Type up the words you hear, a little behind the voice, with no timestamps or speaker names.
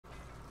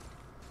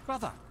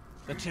Brother,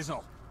 the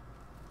chisel.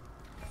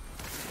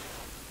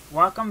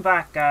 Welcome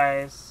back,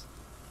 guys,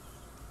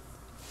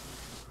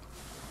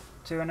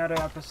 to another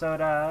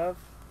episode of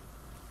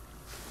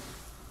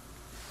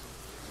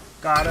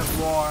God of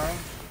War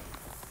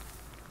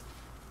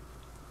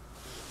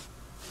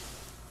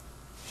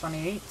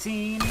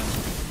 2018.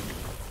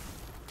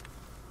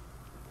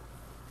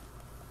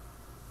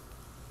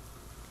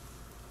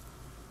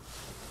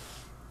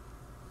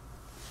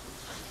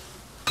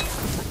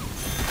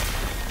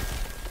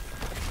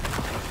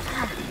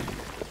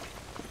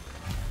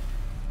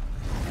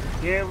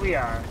 Here we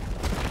are.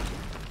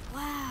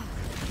 Wow.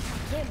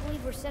 I can't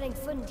believe we're setting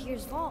foot in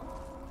Tyr's vault.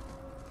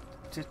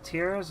 To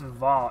Tyr's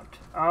vault.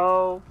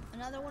 Oh.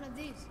 Another one of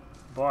these.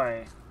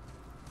 Boy.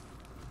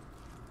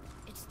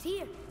 It's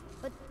Tyr,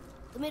 but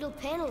the middle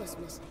panel is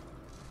missing.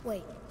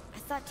 Wait, I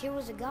thought Tyr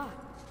was a god,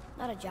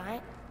 not a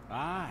giant.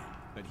 Aye,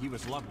 but he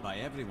was loved by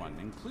everyone,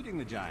 including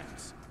the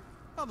giants.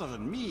 Other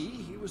than me,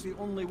 he was the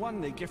only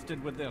one they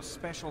gifted with their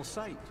special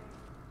sight.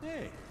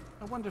 Hey,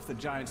 I wonder if the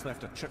giants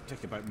left a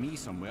triptych about me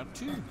somewhere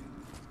too.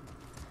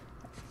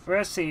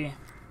 We'll see.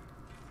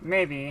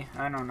 Maybe.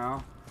 I don't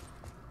know.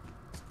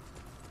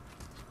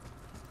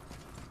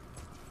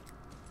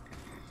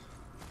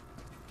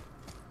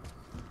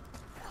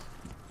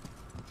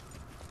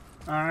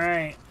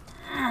 Alright.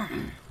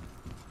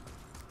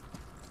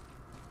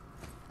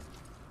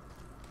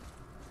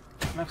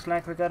 Looks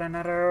like we got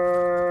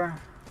another...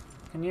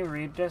 Can you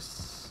read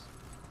this?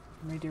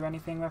 Can we do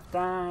anything with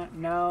that?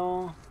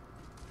 No.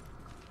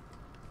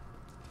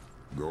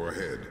 Go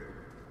ahead.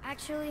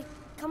 Actually,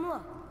 come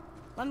look.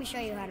 Let me show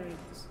you how to read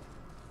this.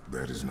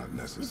 That is not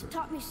necessary. You've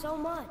taught me so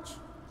much.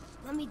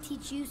 Let me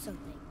teach you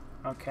something.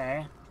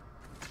 Okay.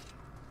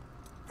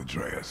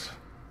 Atreus.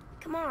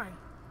 Come on.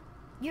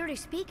 You already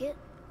speak it.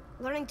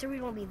 Learning to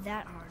read won't be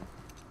that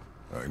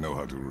hard. I know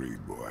how to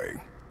read, boy.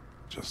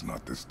 Just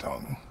not this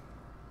tongue.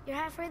 You're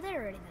halfway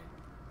there already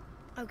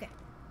then. Okay.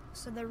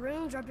 So the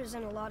runes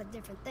represent a lot of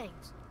different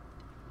things.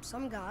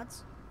 Some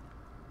gods.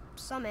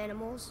 Some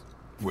animals.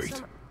 Wait.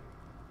 Some...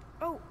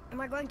 Oh,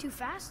 am I going too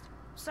fast?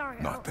 Sorry.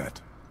 Not that.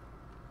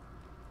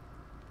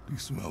 Do you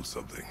smell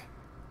something?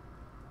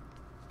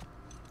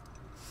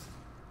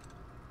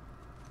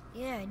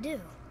 Yeah, I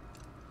do.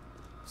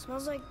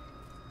 Smells like...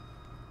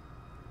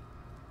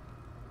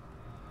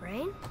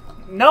 rain?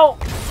 No!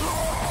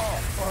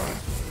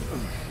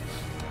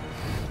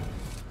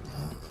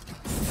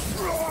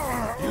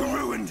 You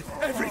ruined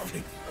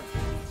everything!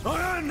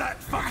 I earned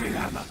that fucking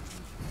hammer!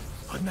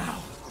 And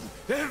now,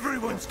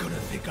 everyone's gonna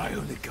think I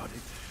only got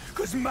it,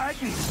 because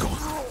Magni's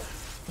gone!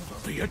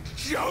 It'll be a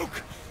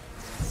joke!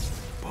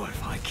 But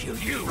if I kill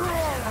you,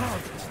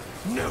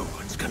 no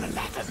one's gonna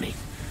laugh at me!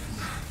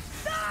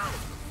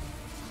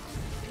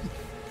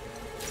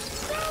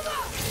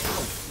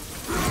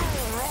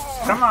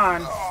 Come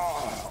on!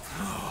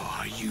 Oh,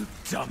 are you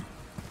dumb?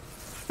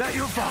 That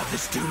your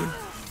father's doing?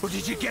 Or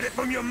did you get it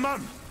from your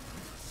mum?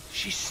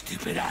 She's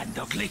stupid and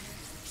ugly.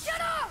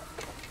 Shut up!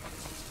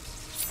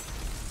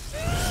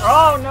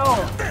 Oh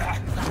no!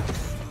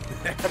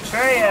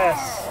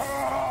 Atreus!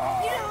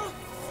 You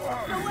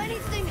don't know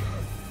anything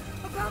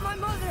about my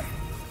mother.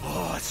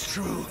 Oh, it's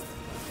true.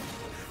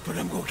 But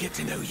I'm gonna get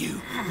to know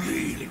you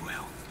really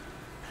well.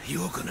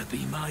 You're gonna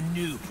be my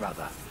new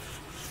brother.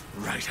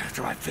 Right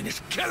after I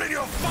finish killing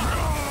your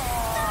father!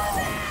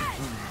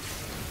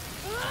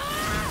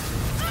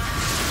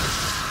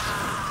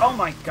 Oh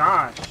my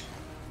gosh.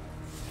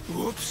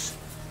 Whoops.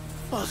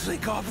 I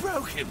think I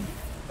broke him.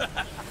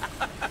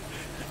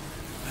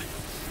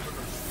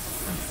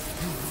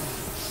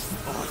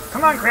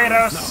 Come on,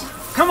 Kratos! No.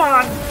 Come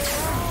on!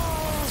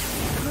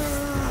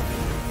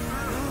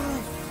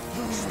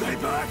 Stay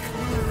back!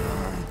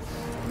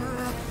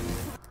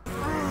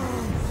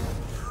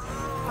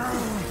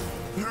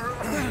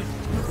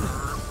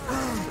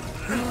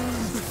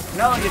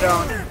 No, you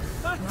don't.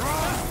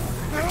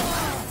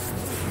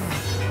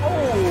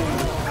 Oh!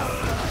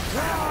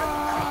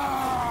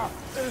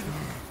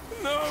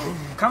 No!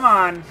 Come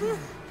on!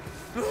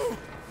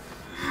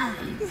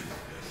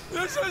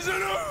 This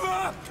isn't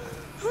over!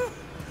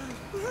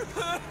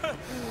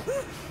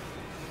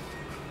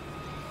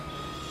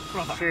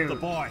 Brother, Shoot. the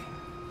boy.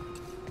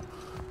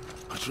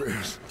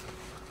 Atreus.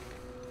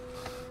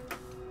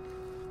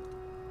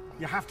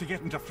 You have to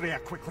get into Freya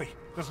quickly.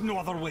 There's no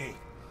other way.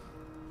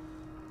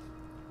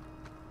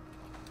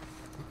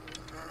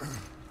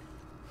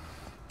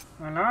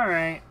 Well,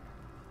 alright.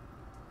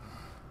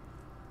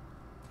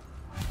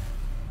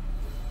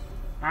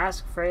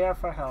 Ask Freya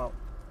for help.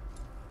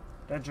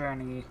 The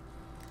journey.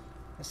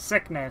 The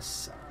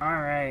sickness.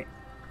 Alright.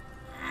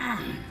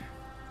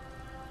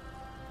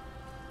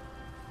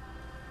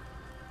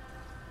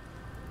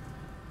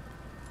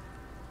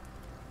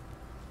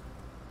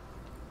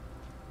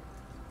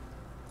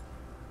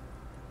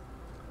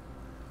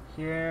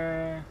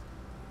 Here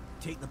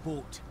Take the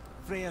boat.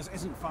 Freya's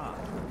isn't far.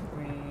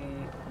 we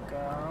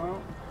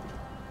go.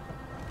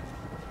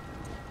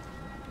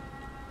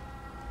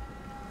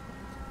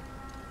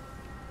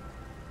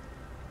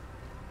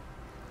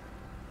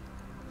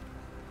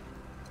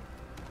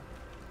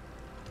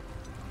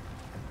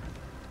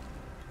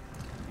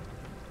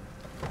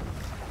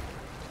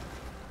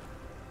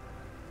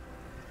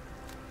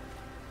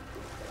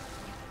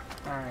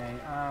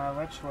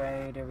 Which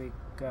way do we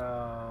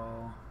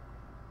go?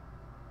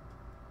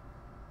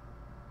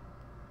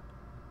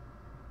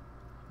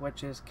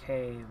 Witch's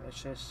Cave.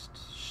 It's just...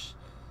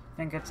 I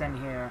think it's in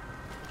here.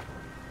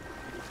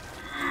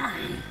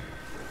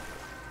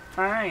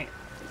 Alright.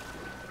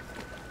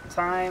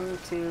 Time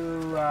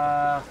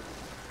to,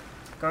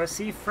 go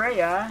see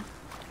Freya.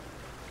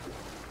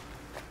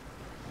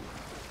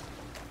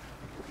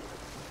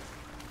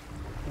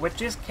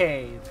 Witch's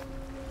Cave.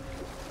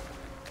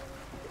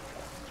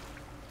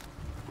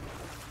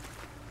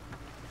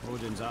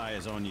 Odin's eye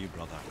is on you,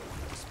 brother.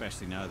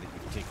 Especially now that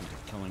you've taken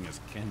to killing his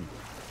kin.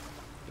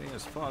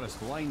 Freya's forest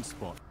blind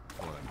spot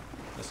for him.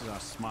 This is our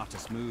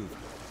smartest move.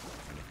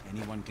 And if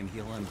anyone can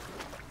heal him,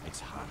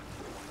 it's her.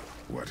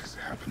 What is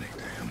happening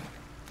to him?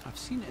 I've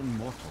seen in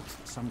mortals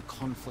some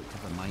conflict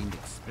of the mind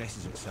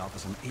expresses itself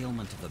as an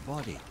ailment of the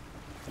body.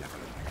 Never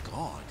in a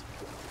god.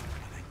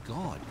 And a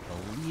god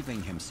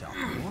believing himself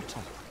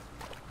mortal.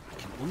 I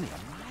can only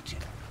imagine.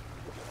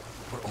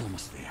 We're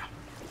almost there.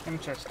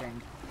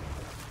 Interesting.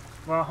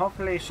 Well,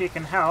 hopefully she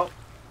can help.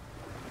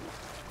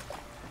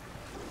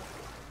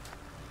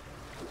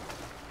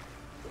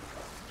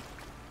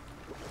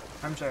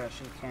 I'm sure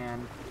she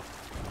can.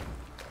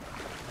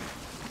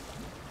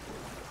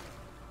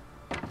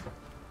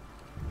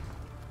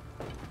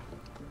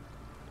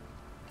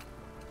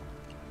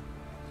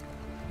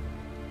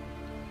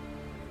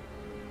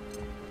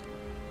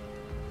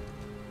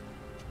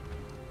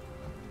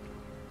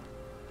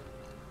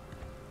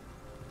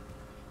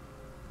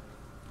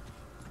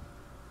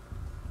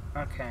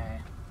 Okay.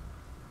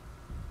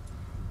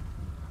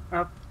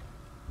 Up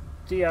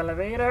the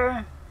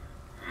elevator.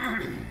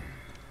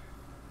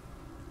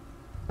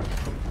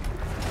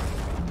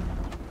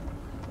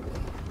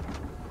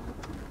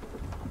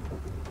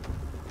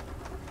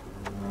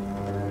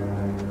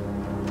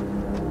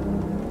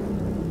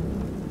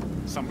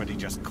 Somebody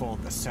just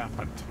called the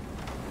serpent.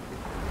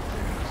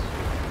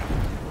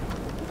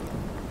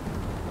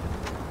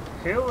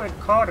 Who would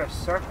call a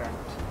serpent?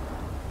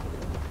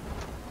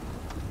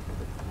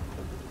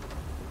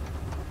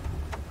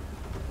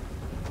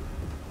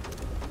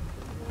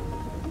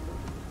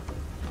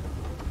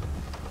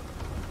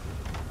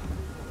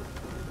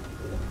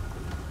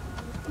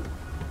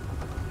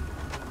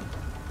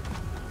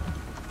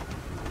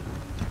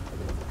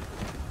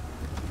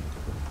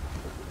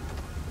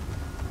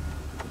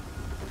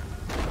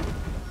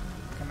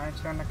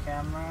 Turn the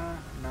camera?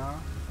 No?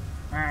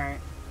 Alright.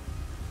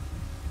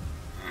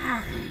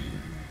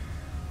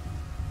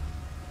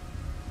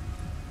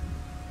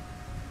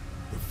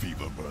 The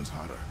fever burns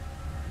hotter.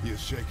 He is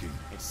shaking.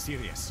 It's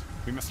serious.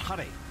 We must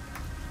hurry.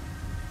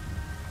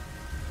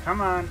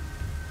 Come on.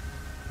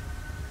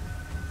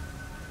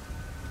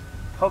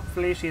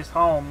 Hopefully she's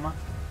home.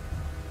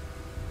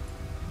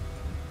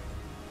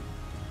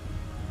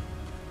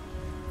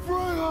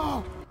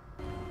 Freya!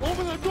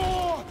 Open the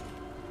door!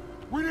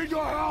 We need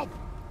your help!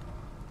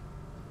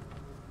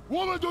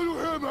 Woman, do you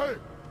hear me?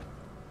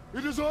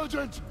 It is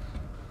urgent!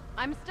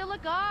 I'm still a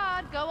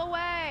god. Go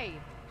away.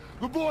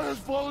 The boy has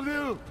fallen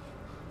ill!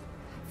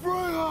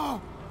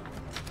 Freya!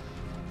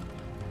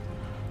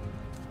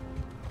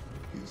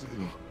 He's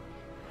ill.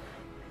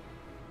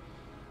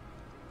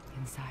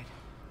 Inside.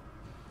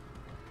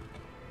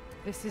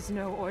 This is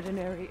no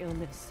ordinary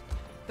illness.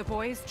 The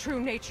boy's true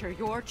nature,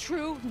 your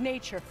true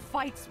nature,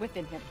 fights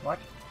within him. What?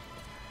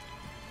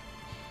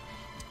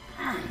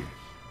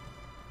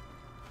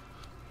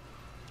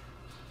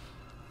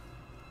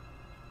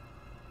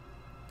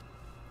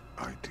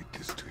 I did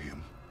this to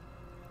him.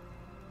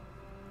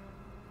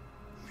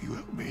 Will you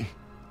help me?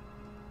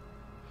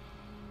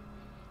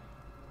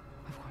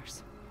 Of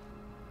course.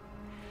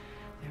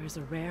 There is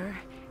a rare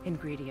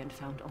ingredient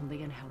found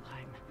only in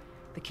Helheim.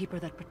 The keeper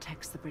that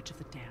protects the Bridge of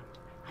the Damned.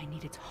 I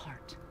need its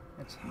heart.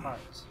 Its heart.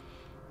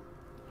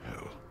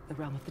 Hell, The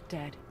realm of the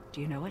dead.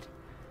 Do you know it?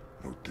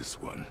 not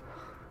this one.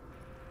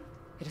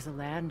 It is a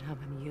land of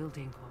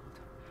unyielding cold.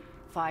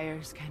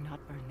 Fires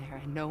cannot burn there,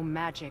 and no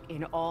magic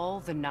in all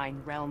the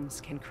 9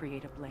 realms can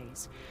create a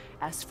blaze.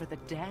 As for the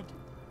dead,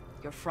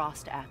 your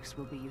frost axe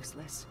will be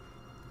useless.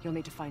 You'll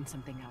need to find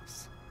something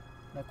else.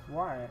 Like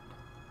what?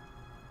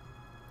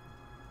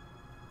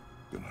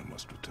 Then I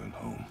must return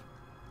home.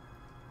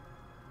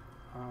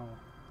 Oh.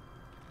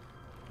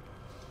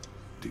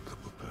 Dig up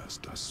a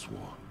past I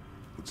swore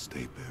would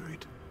stay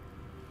buried.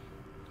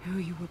 Who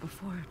you were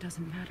before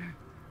doesn't matter.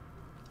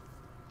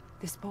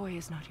 This boy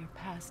is not your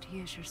past, he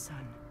is your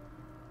son.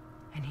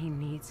 And he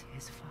needs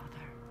his father.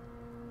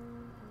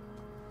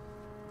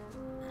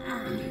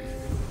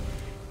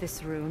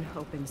 This rune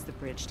opens the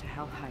bridge to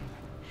Helheim.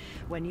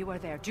 When you are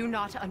there, do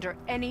not under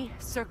any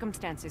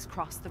circumstances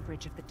cross the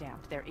Bridge of the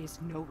Damned. There is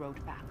no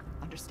road back.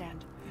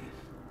 Understand?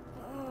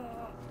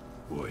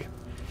 Boy,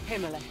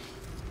 Himmele,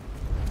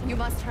 you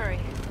must hurry.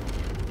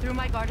 Through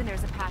my garden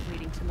there's a path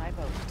leading to my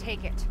boat.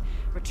 Take it.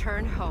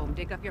 Return home,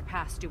 dig up your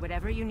past, do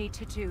whatever you need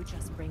to do.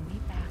 Just bring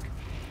me back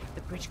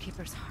the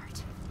Bridgekeeper's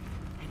heart,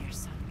 and your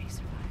son may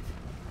survive.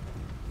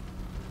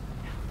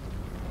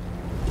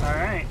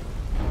 Alright.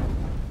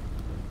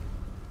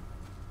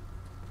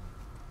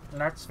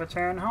 Let's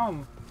return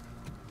home.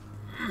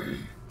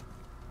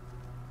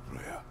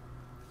 Freya.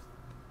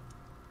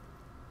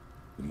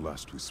 When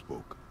last we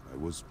spoke, I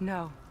was...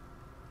 No.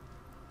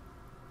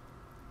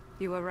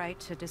 You were right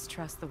to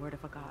distrust the word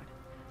of a god.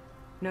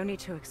 No need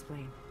to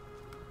explain.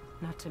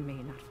 Not to me,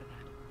 not for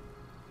that.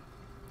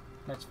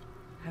 Let's...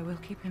 I will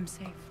keep him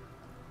safe.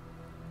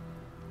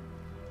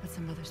 That's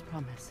a mother's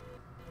promise.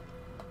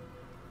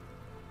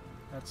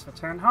 Let's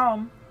return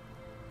home.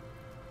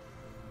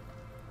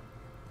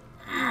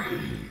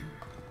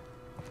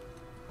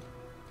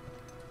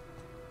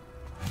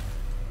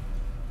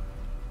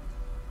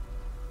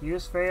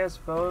 Use Freya's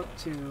boat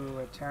to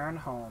return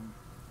home.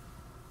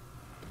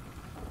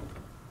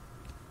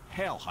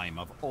 Helheim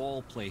of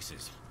all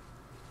places.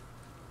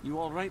 You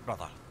all right,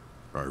 brother?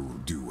 I will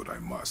do what I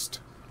must.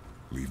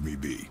 Leave me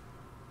be.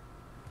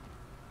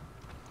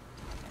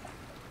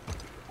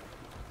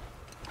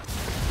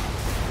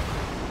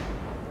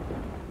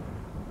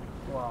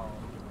 Whoa.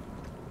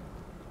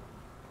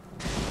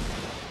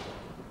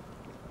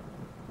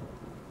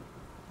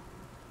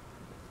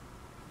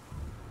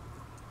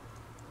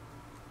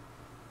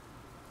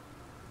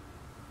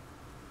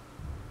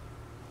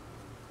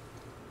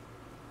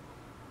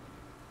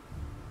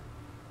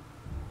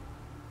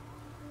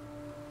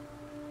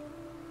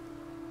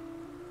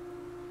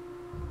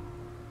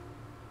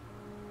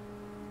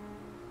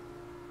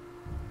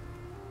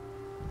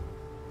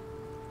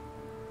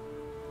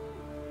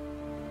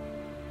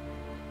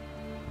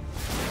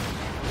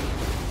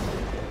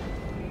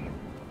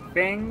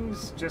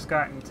 Things just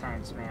got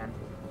intense, man.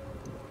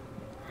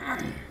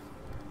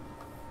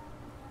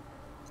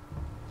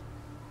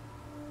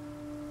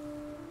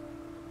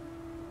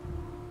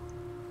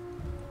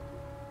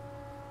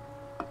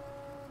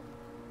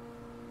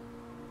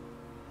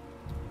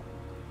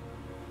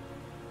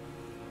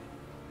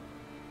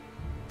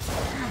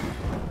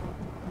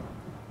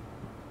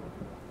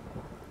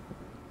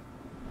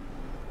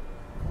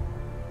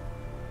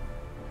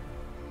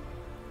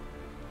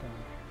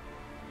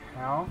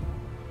 Hell?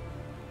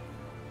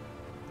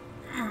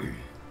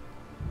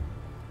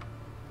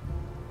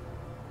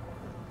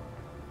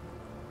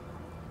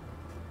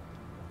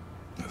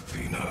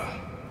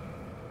 Athena.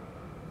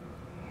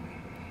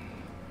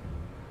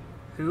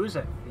 Who's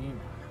Athena?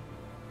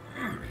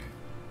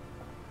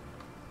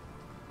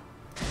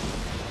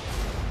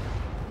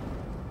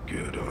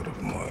 Get out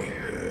of my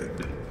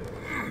head.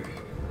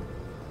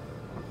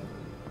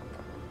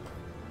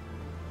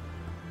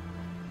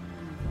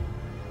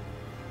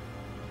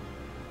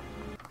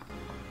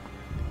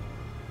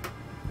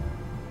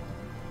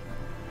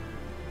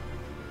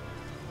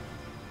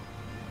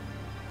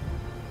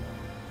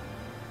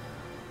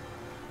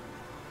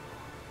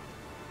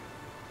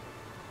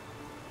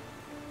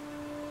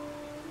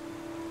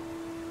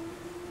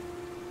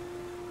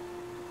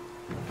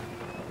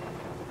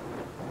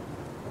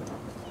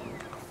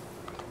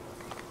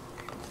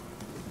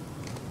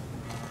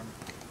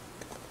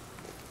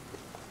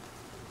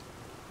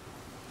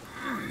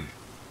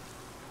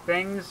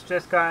 Things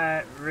just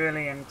got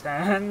really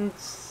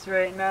intense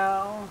right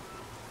now.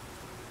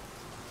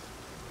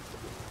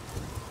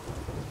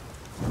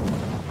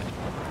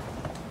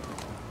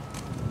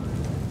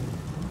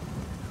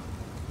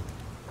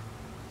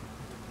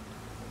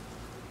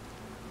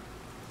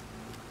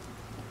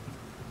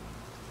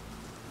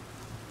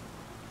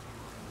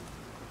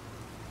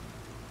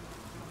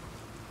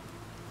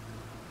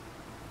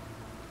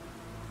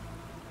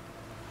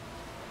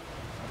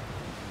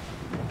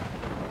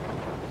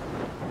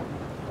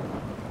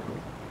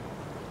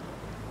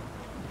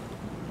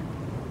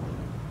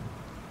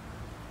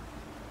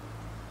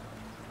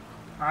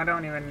 I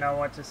don't even know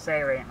what to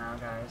say right now,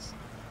 guys.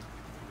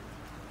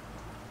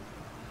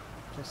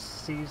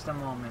 Just seize the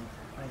moment,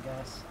 I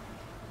guess.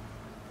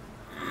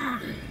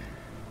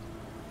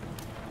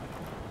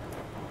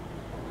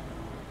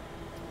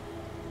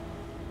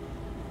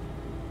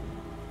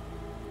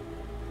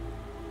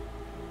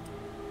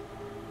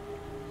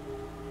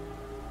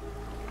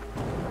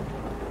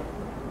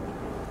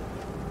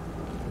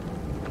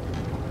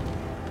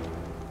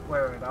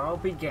 Where it all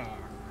began.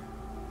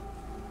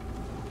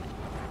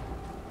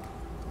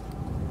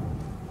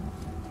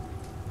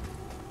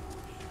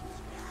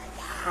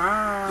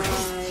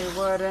 I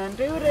wouldn't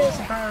do this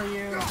for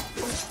you.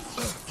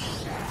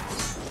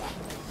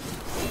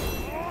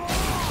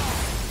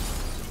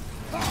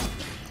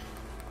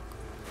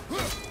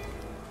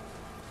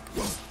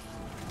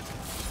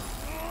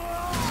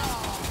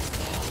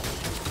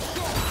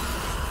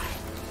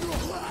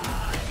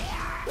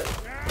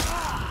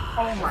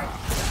 Oh my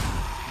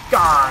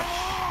God.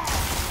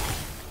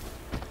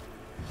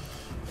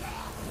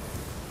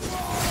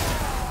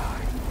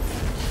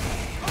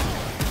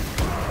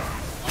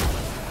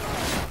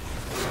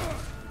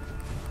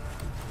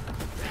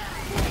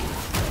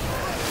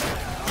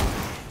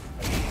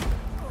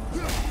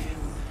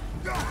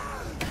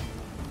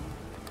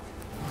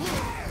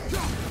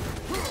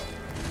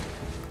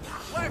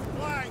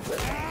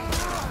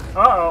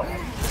 Uh-oh.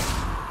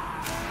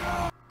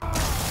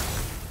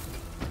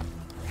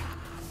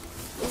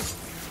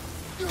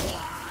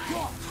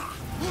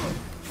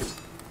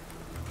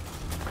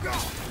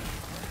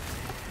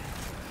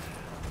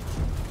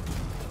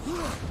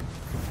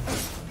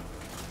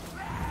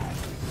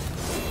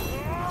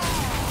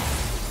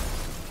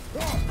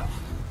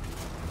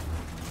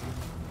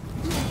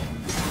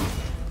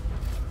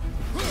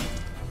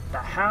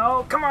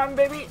 Come on,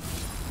 baby.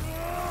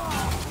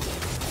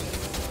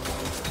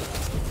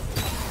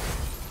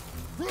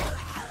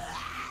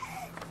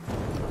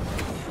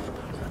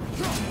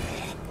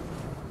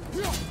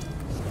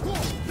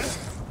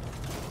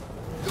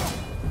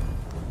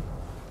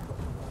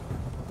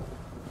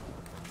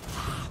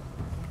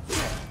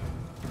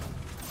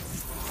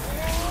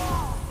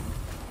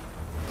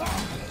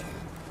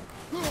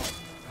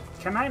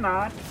 Can I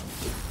not?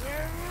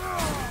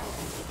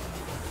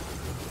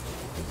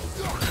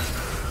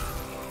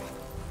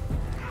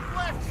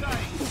 Left side.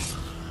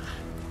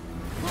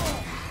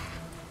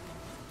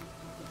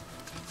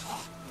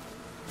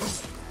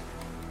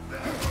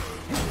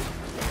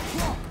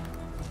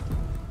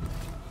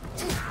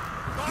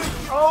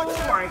 Oh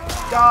my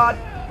god!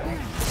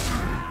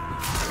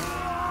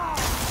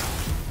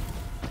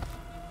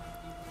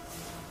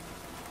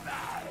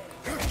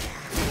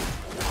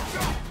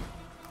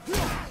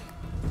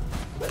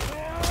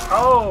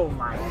 Oh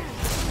my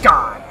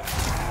god!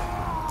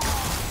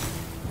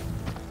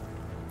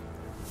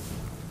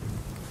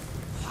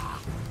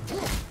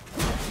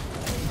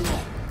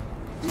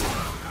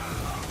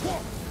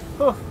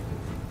 Whew.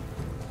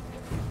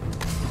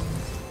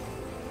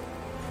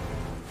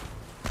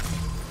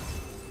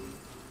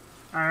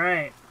 All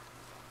right.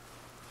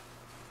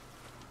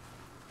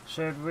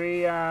 Should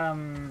we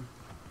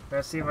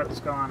let's see what's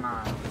going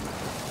on.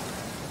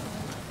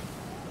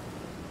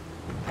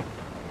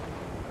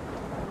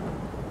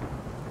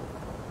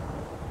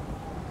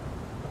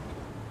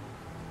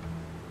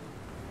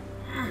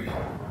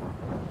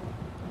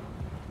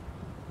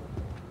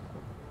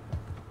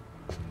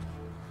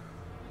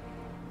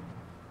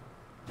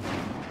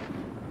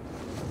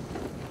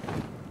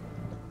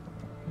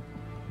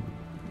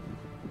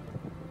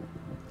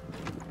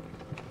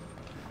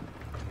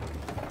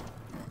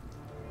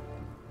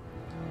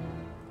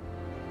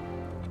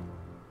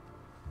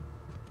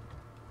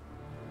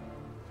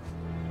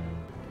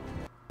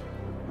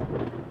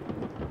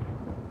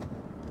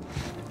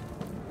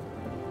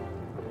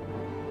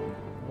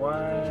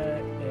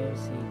 What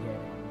is he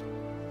getting?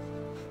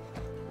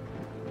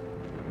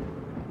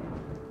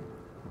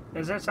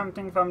 Is there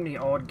something from the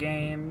old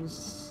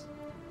games?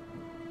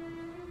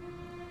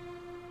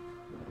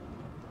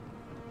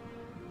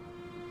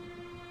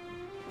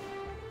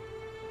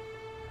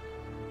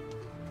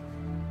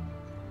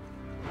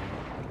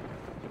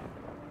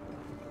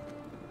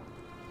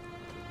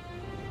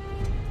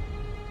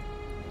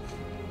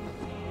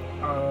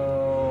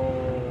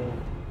 Oh,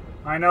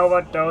 I know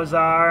what those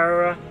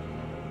are.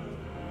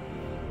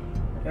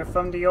 They're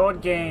from the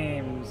old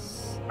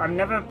games. I've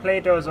never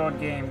played those old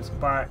games,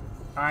 but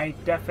I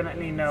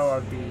definitely know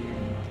of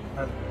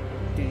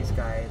these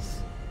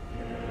guys.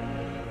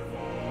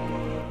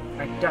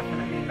 I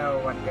definitely know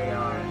what they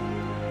are.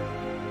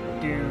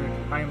 Dude,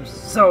 I'm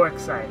so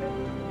excited.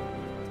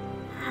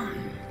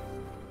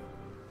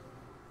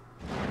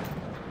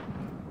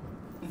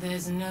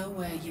 There's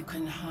nowhere you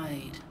can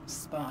hide,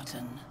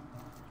 Spartan.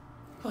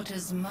 Put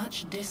as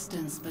much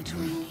distance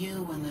between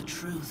you and the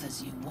truth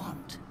as you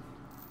want.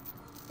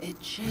 It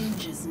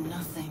changes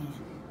nothing.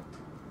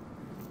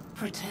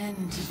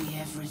 Pretend to be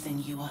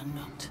everything you are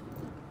not.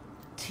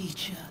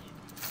 Teacher,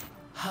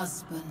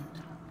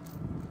 husband,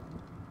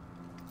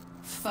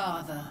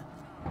 father.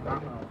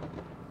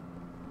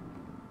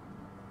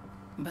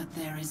 But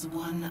there is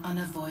one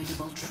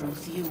unavoidable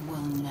truth you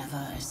will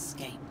never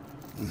escape.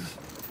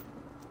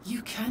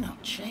 You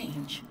cannot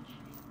change.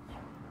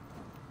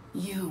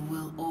 You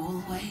will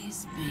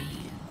always be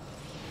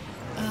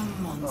a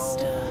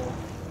monster.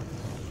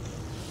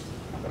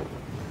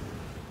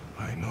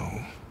 I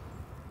know.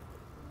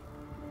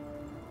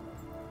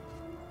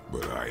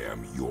 But I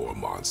am your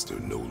monster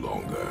no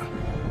longer.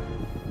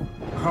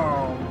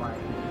 Oh my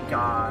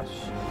gosh.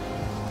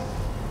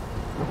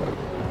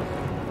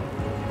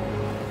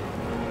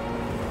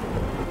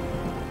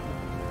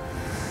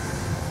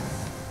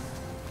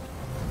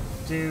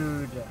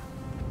 Dude.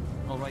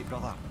 All right,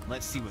 brother.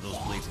 Let's see where those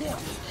blades go.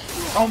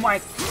 Oh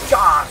my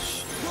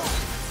gosh.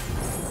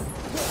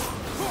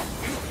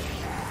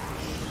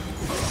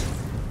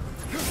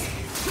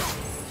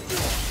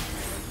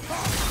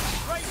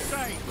 Right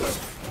side.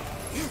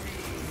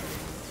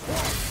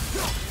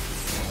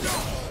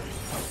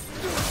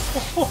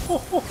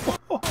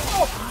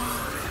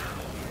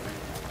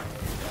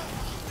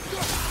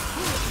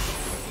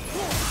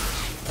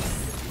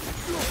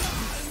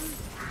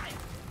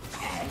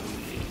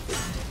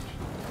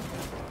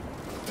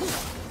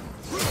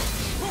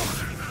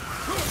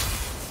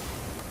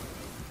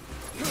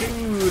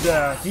 Dude,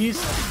 these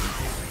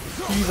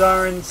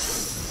are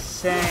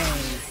insane.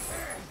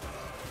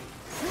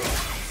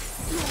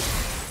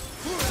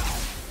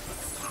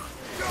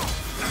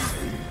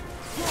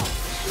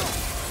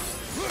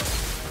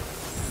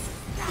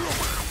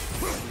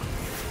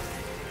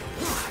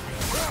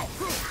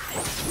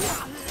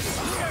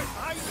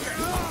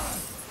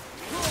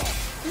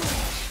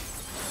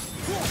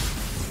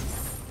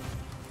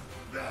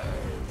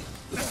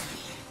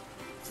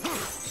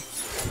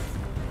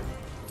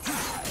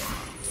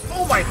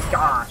 Oh my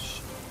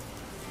gosh.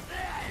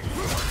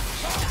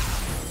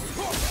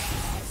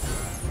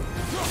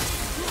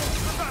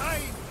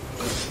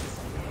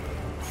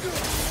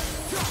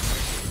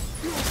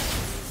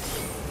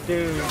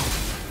 dude.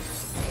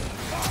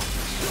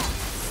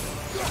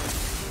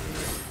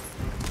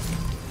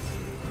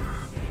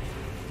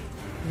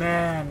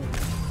 Man.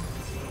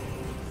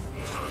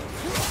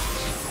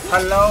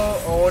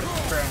 Hello, old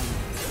friend.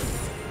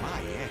 Ah,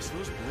 yes,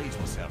 those blades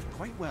will serve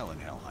quite well in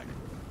Helheim.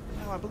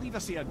 Now, I believe I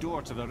see a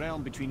door to the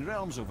realm between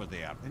realms over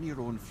there, in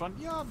your own front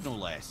yard, no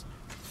less.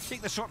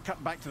 Take the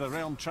shortcut back to the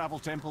Realm Travel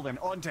Temple, then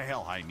on to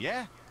Helheim,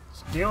 yeah?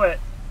 Let's do it.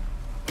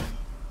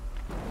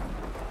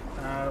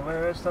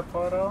 Where is the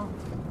portal?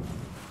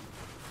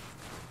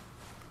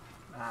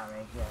 Ah,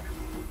 right here.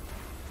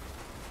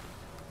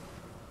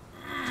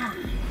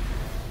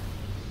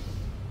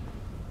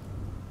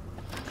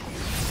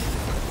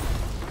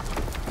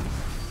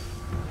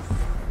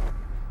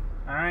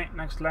 Alright,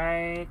 next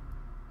leg.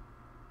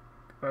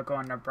 We're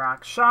going to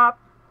Brock's shop.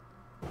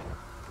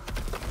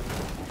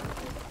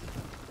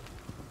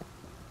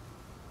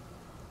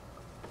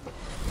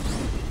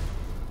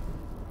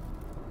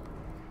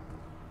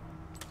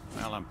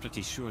 Well, I'm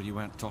pretty sure you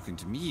weren't talking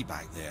to me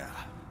back there.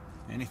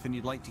 Anything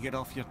you'd like to get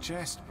off your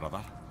chest,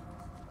 brother?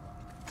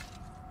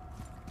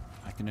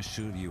 I can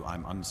assure you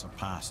I'm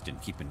unsurpassed in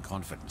keeping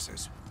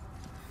confidences.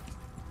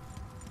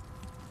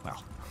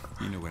 Well,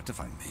 you know where to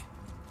find me.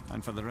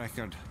 And for the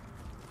record,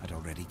 I'd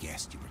already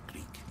guessed you were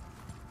Greek.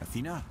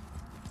 Athena?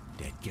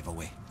 Dead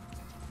giveaway.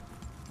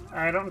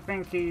 I don't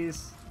think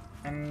he's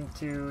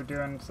into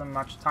doing so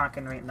much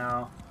talking right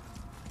now,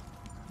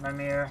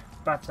 Mimir,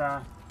 but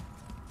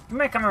he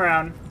may come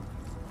around.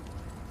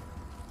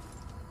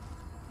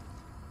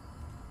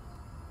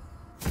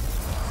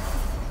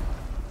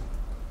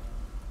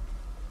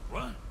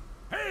 What?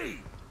 Hey!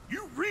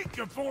 You reek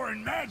of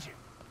foreign magic!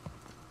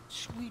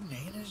 Sweet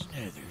Nana's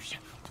nethers.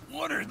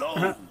 What are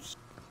those?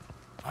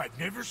 I've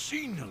never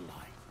seen the like.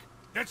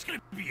 That's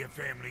gonna be a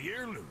family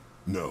heirloom.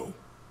 No.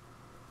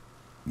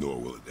 Nor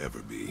will it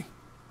ever be.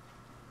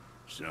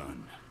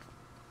 Son,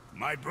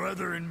 my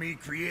brother and me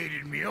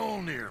created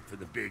Mjolnir for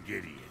the big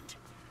idiot.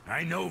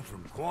 I know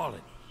from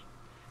quality.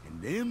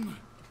 And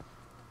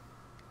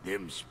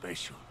them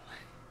special.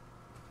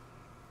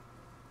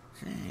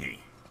 Hey,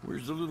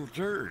 where's the little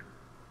turd?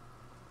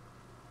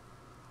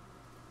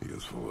 He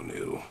has fallen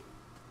ill.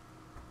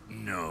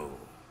 No.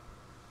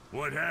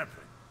 What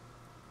happened?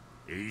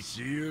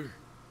 Aesir?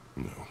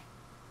 No.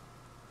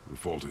 The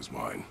fault is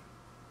mine.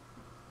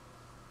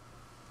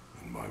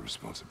 And my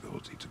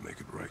responsibility to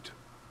make it right.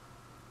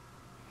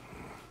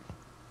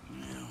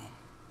 Well,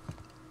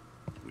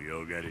 we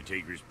all gotta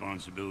take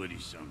responsibility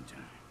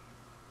sometime.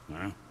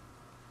 Huh?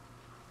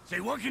 Say,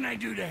 what can I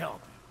do to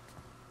help?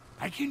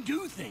 I can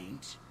do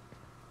things.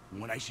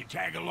 When I should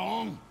tag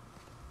along?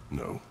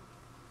 No.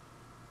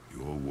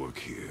 Your work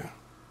here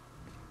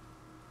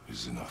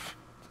is enough.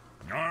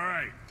 All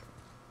right.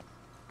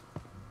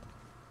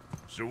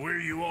 So where are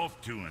you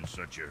off to in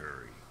such a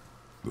hurry?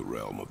 The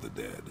realm of the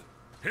dead.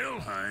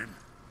 Helheim?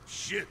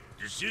 Shit,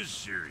 this is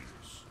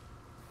serious.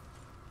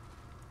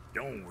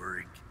 Don't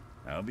worry.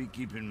 I'll be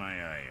keeping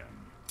my eye on you.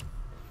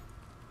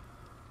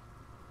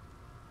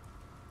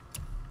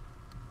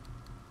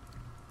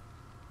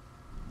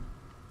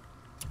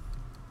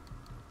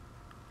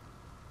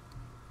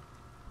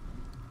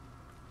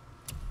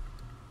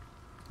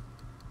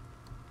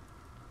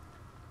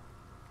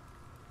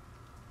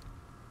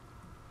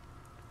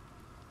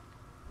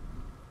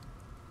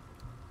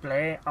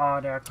 Blade?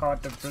 Oh, they're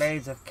called the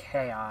Blades of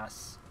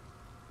Chaos.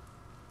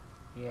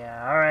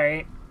 Yeah,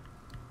 alright.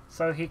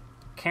 So he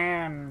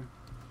can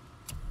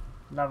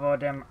level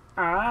them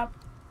up.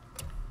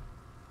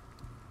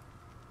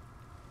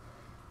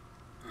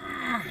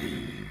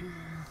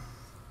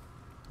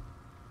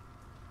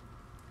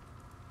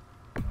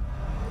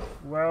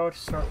 World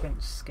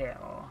Serpent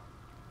Scale.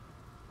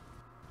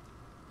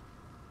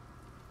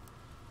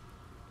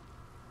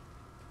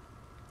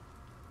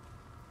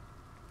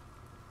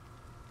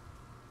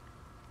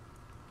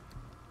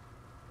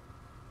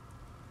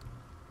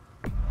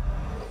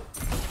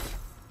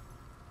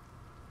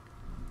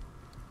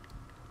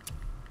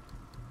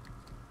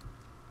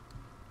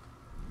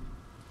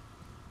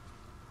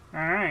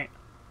 Alright,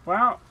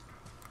 well,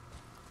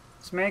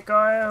 let's make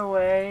our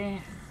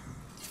way.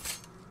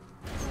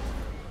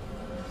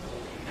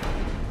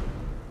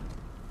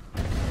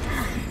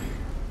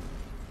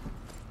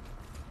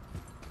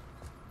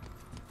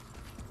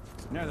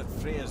 Now that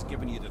Freya's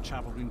given you the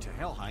travel rune to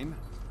Helheim,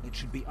 it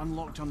should be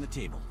unlocked on the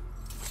table.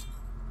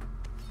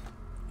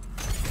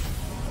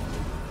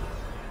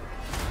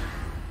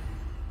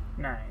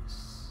 Nice.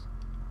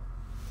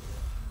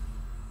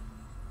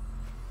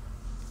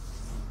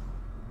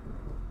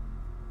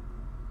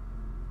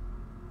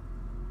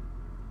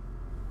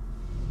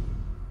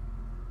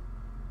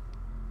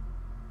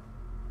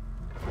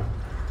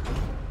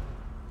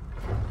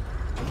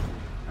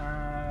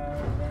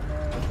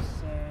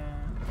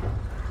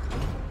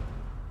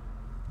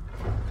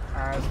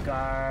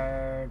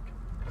 Asgard,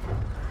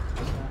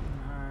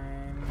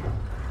 Jotunheim,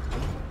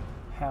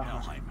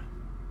 Helheim.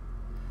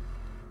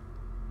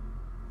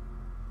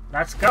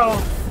 Let's go!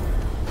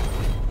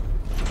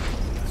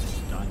 That's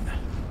done.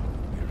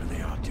 We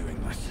really are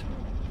doing this.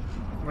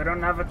 We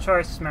don't have a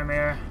choice,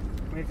 Mimir.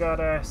 We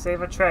gotta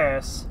save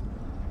Atreus.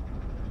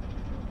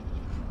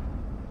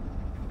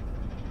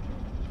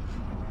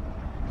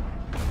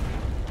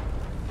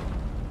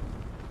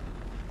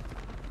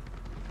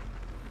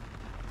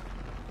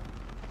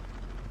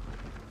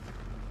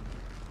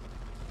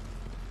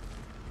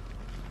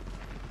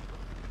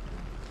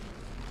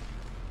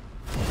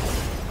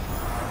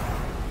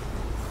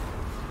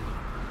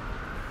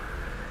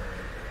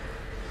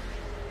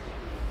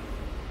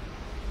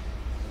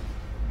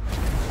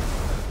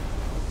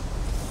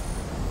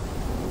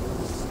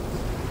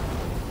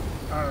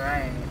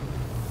 Alright.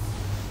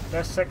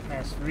 The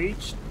sickness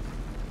reached.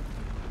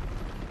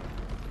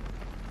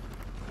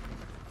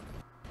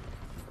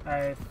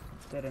 I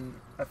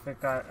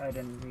forgot I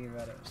didn't read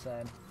what it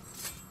said.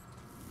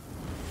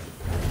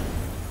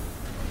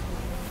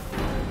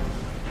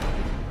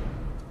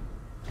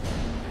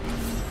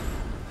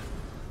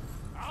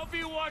 I'll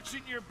be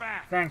watching your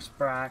back. Thanks,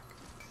 Brock.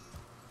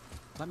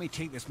 Let me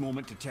take this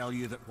moment to tell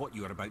you that what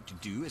you are about to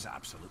do is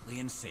absolutely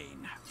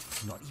insane.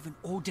 Not even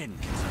Odin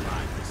can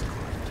survive this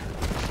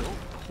climate. So,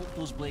 I hope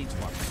those blades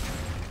work.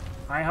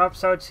 I hope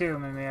so too,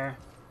 Mimir.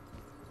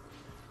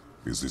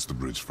 Is this the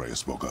bridge Freya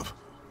spoke of?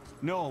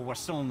 No, we're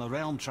still on the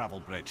realm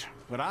travel bridge.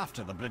 We're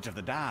after the Bridge of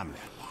the Damned.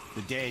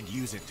 The dead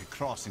use it to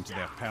cross into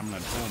their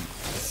permanent home,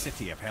 the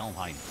city of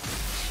Helheim.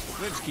 The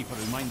bridgekeeper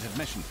who minds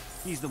admission,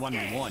 he's the one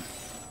we want.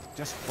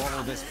 Just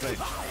follow this bridge.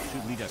 It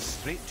should lead us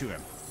straight to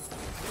him.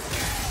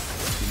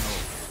 You know,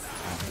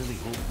 I really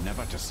hope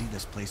never to see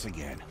this place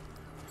again.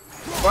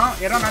 Well,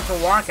 you don't have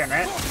to walk in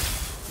it,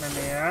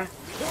 Mimir.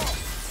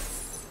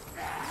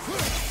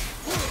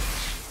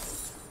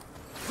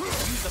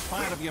 Use the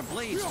fire of your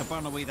blades to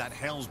burn away that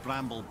hell's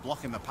bramble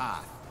blocking the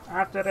path.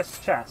 After this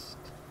chest.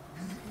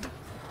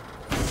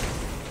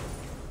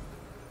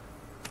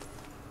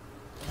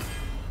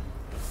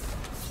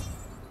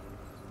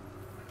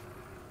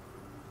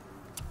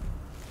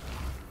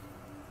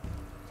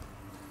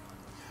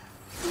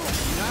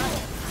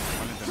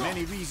 One of the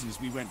many reasons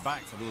we went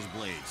back for those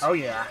blades. Oh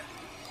yeah.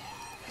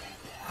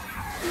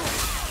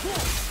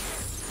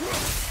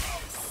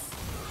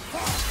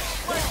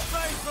 Let's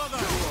fight, brother!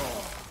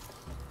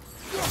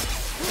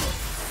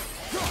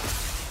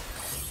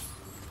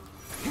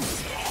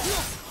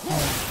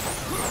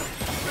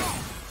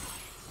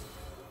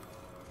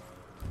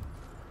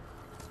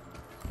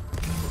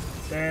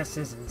 This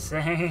is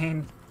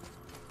insane.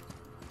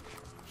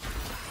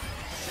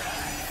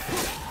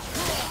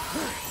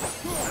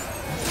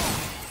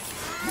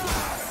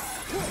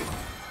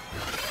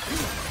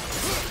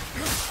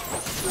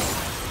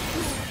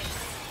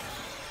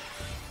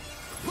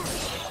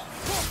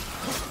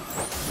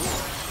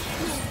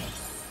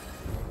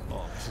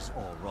 Oh, this is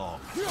all wrong.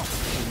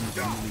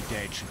 The newly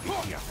dead should be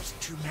here. There's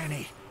too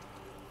many.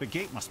 The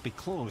gate must be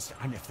closed,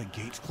 and if the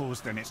gate's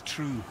closed, then it's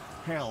true.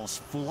 Hell's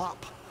full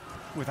up.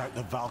 Without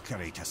the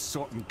Valkyrie to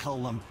sort and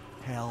kill them,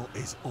 hell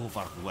is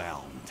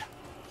overwhelmed.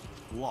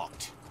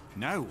 Locked.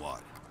 Now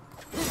what?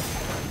 You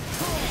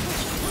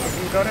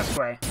can go this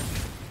way.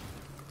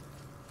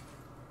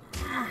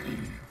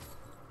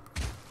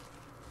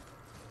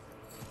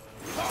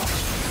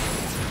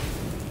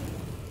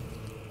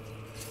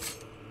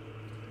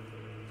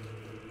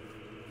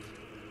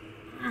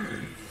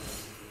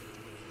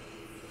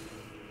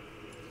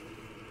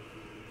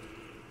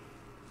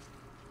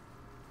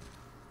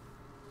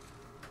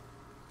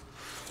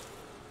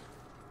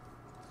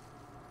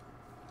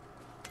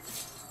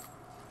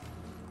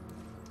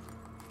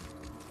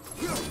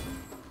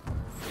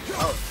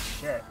 Oh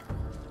shit.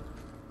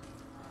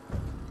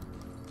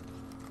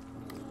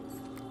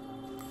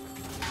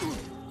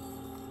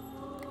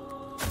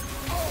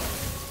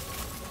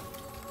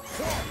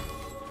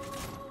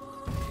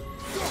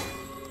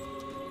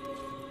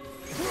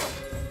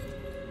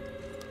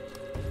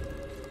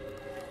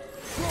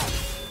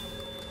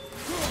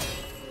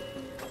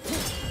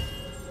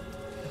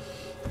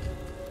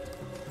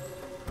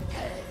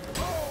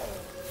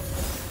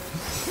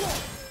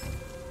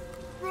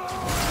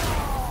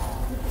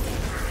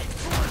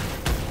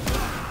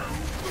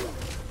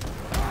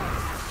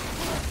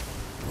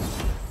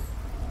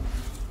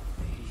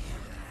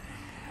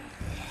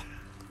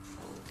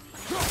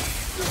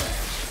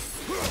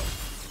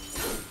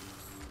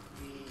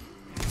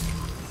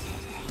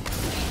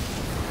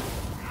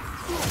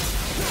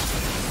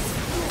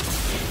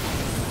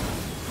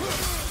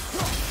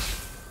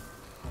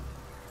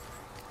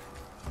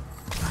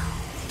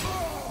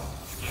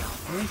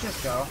 Can we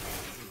just go?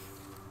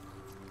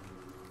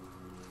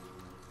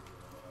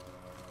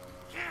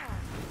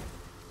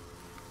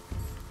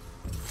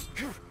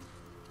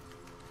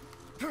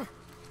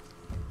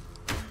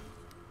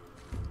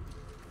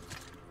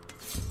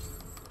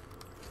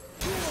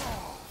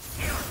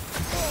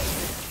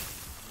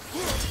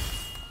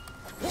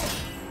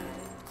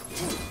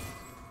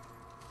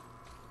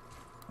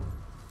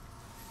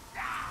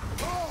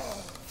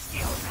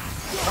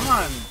 Come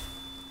on.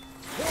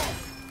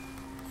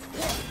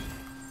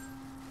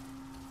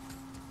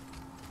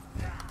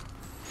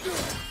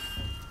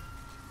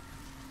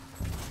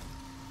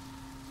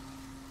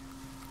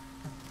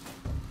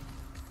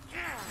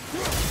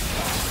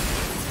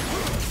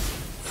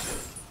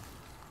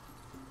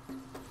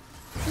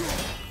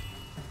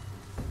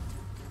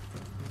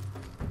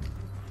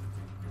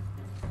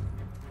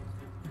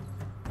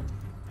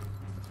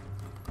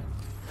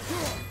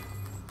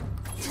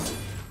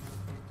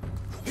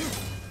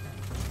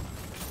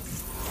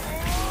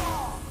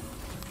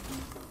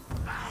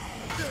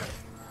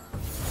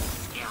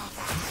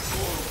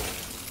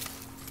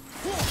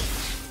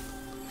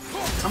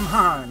 Come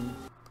on.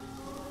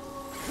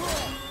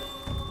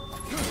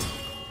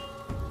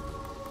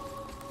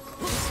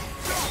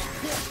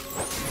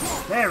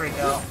 There we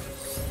go.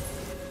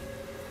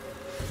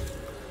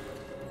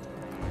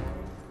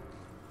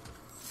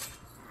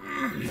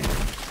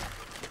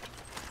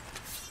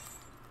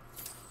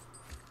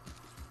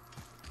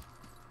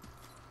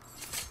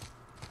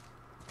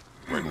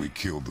 When we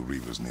killed the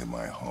Reavers near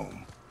my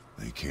home,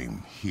 they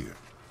came here.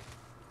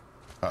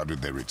 How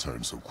did they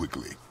return so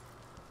quickly?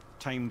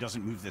 Time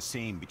doesn't move the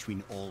same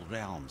between all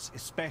realms,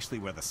 especially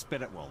where the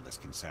spirit world is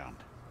concerned.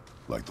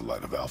 Like the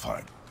light of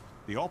Alfheim.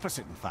 The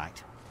opposite, in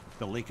fact.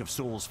 The Lake of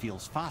Souls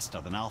feels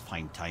faster than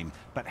Alfheim time,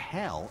 but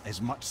Hell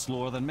is much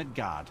slower than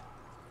Midgard.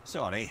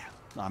 Sorry,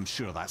 I'm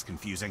sure that's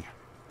confusing.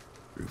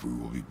 If we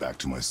will be back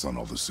to my son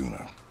all the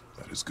sooner,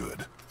 that is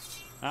good.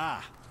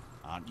 Ah,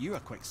 aren't you a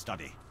quick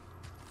study?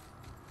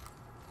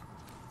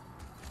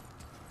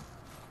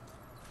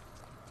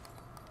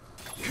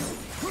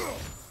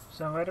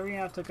 So where do we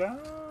have to go?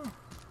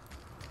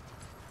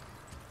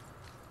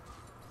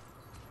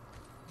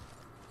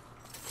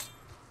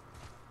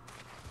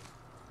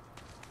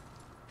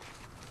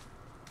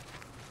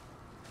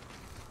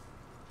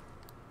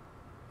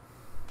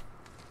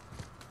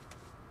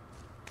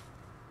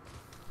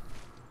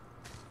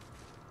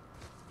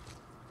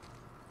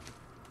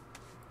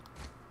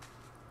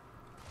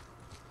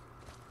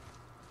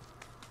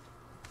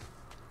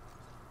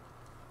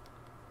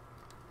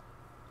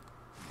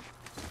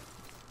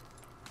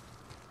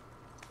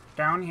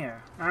 Down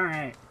here.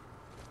 Alright.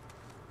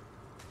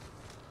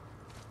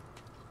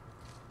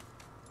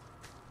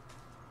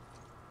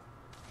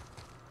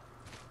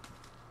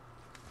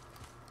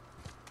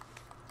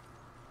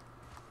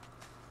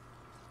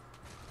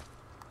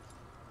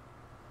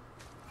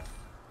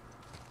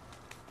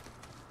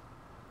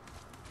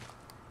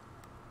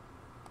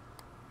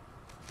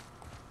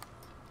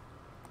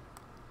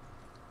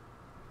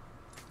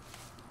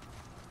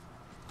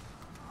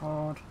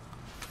 Hold.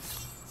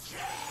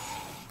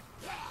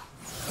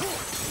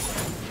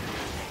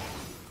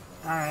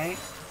 Alright.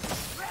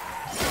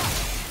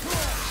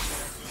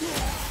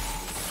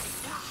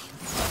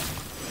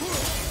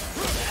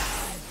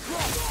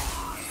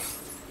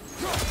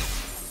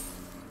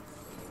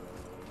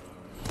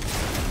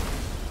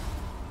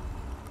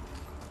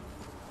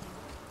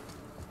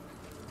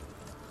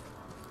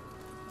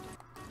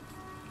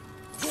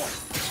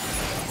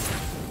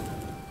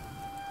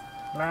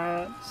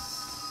 Let's...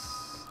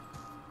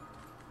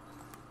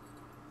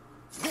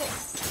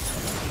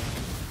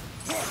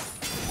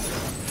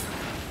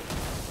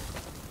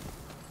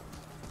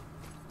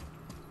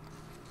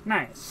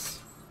 Nice.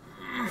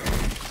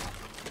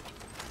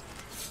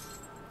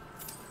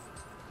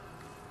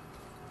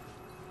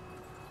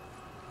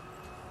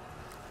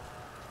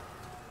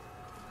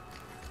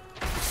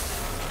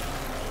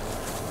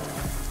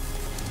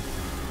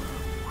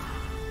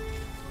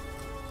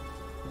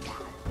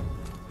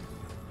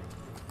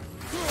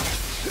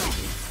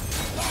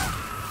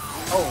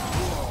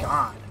 Oh,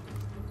 God.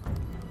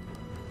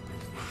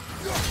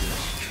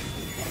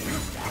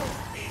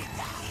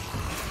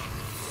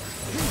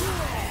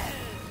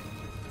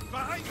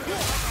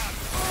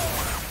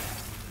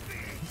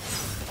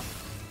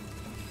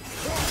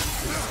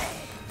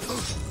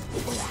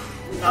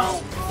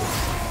 No.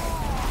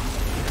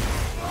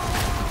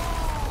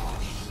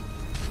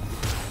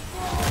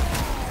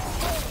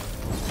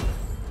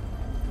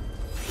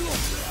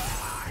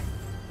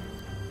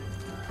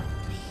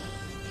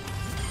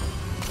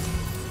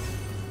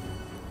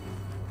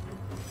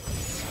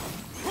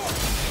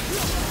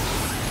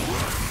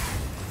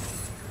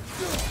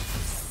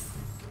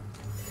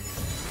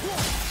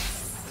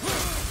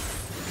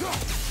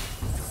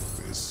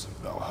 This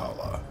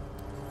Valhalla,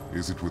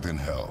 is it within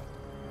Hell?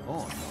 Oh,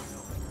 no,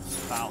 no.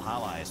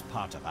 Valhalla is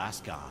part of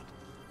Asgard.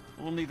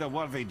 Only the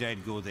worthy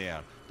dead go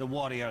there, the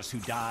warriors who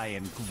die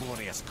in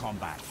glorious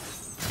combat.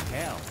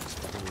 Hell is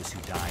for those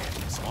who die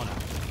in dishonor.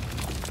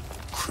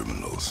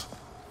 Criminals.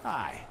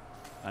 Aye,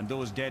 and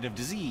those dead of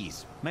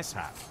disease,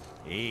 mishap,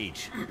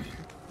 age.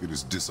 It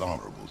is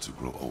dishonorable to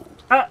grow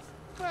old.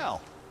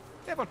 Well,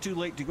 never too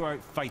late to go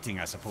out fighting,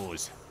 I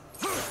suppose.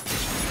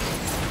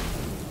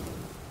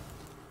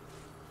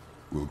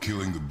 Will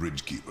killing the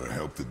Bridgekeeper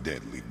help the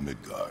dead leave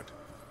Midgard?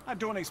 I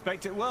don't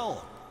expect it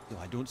will, though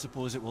I don't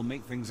suppose it will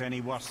make things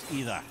any worse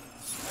either.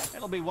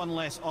 It'll be one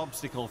less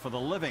obstacle for the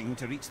living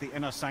to reach the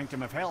inner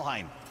sanctum of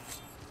Helheim.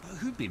 But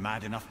who'd be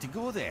mad enough to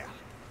go there?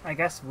 I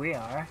guess we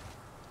are.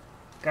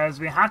 Guys,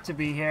 we have to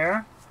be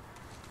here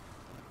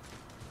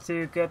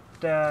to get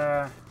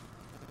the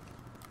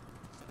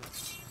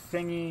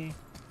thingy,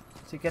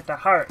 to get the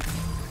heart.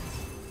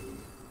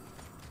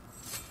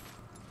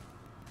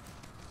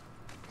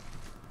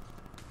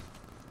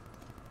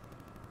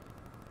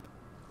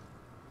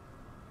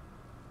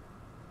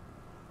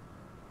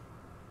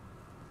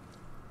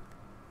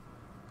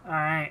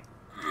 Alright.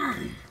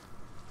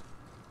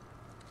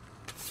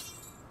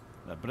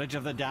 The Bridge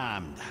of the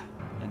Damned.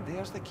 And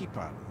there's the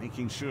Keeper,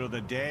 making sure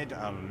the dead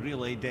are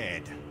really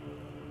dead.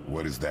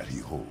 What is that he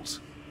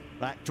holds?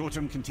 That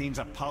totem contains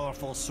a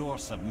powerful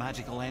source of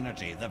magical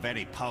energy, the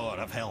very power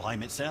of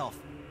Helheim itself.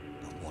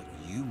 But what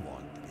you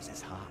want is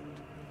his heart.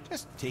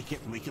 Just take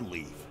it and we can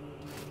leave.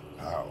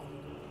 How?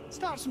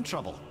 Start some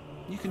trouble.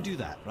 You can do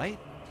that, right?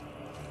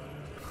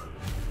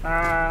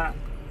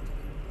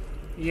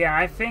 Yeah,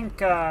 I think,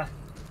 hey,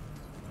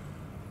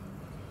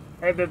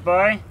 big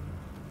boy.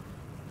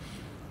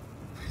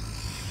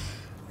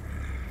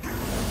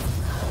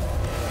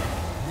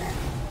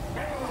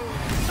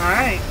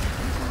 Alright.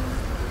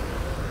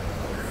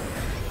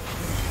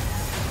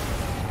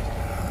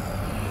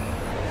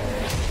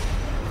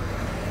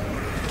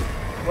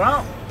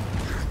 Well,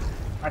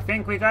 I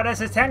think we got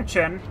his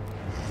attention.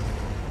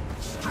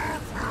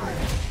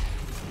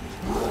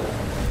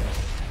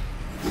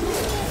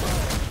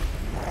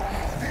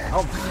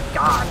 Oh my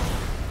god.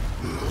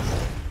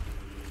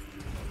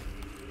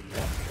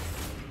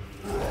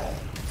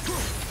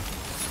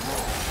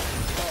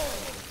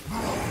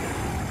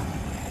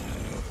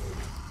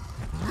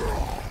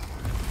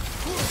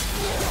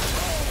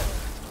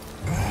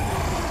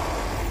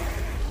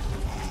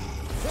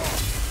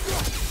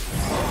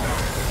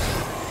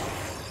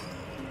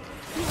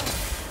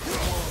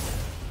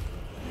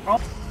 Oh.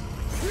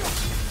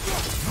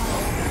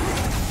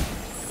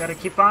 Gotta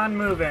keep on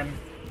moving.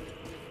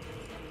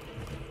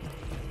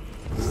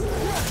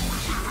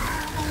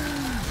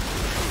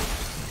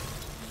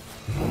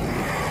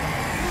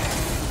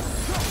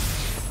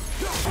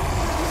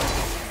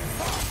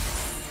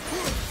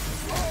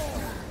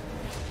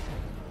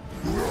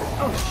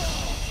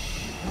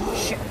 Oh,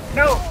 shit.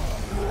 No!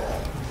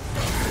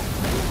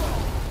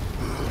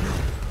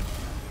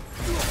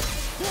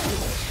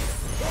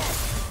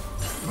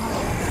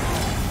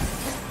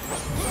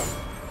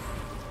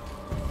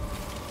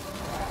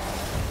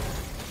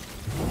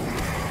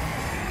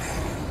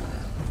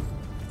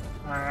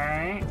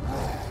 Alright.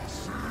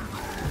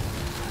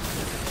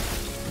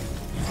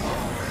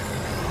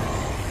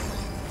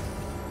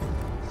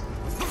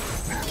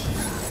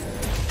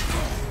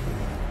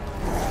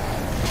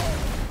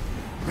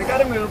 We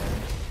gotta move.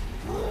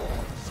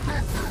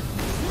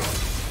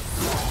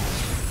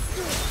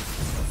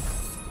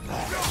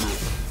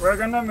 We're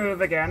gonna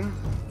move again.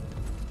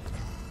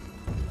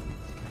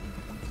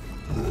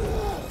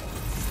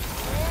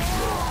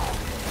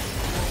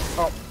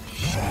 Oh,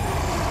 shit.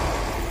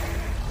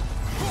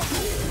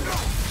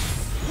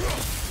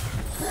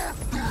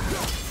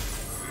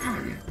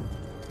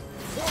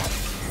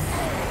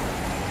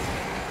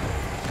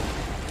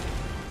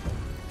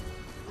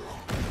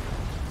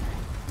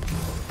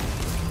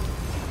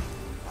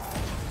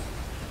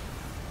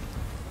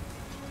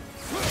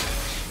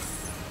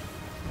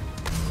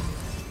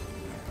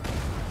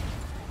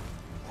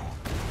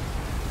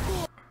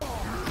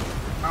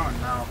 Oh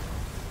no.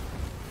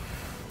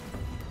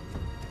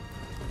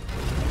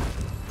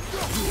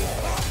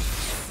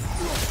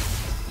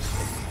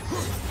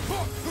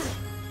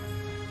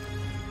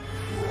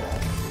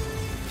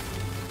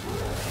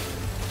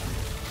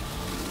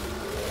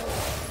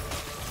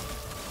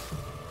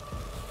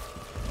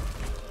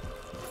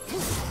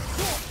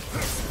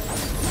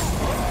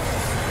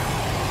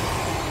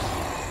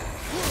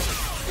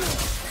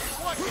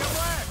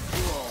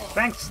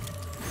 Thanks.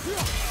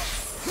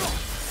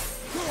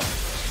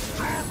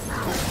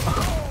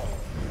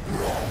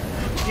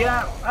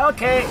 Yeah,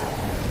 okay.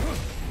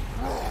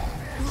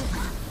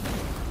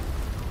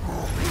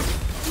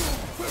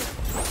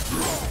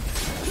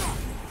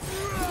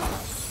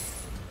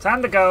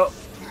 Time to go.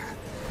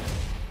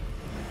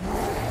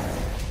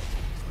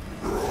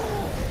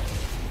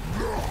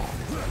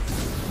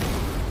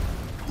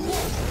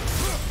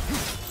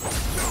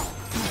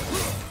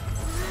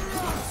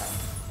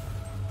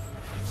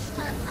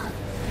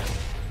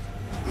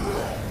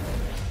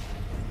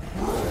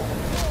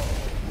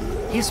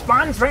 He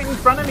spawns right in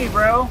front of me,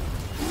 bro.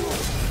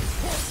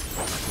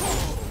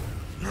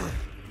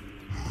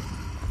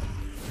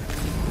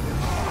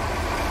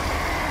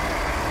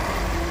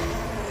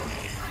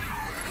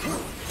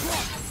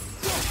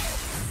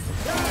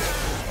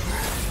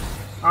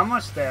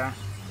 Almost there.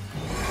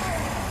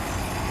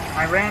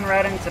 I ran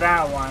right into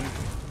that one.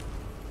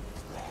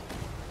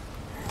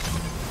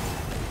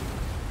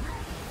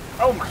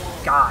 Oh my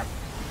god.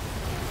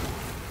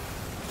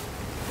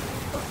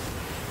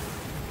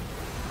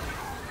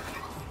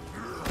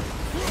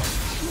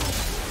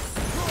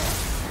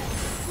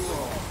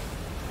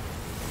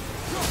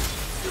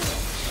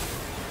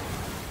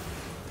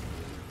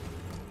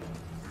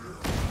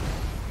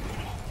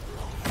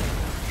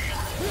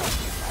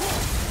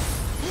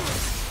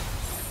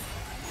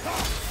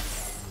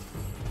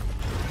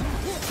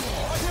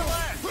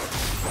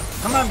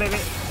 Come on, baby.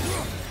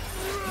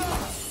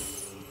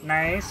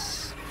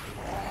 Nice.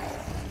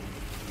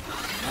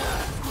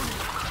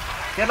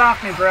 Get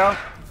off me, bro.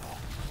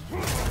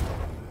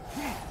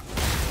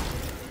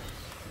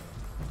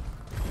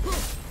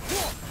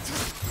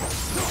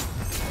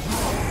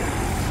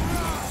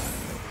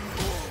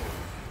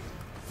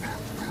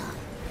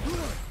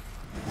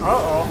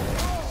 Uh-oh.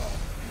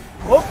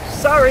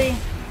 Oops, sorry.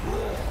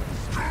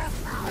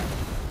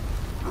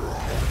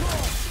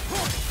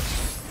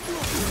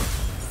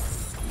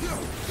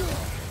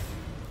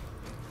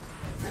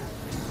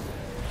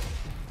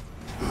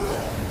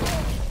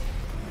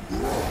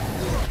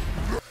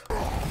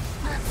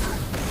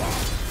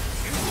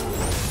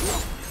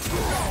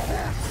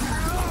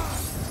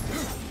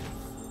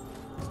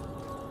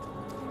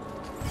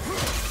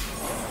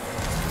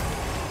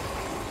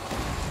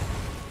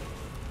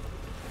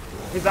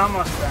 He's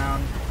almost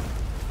down.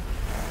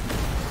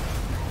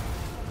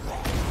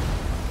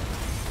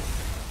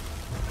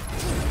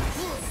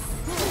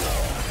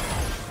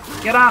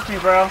 Get off me,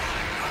 bro.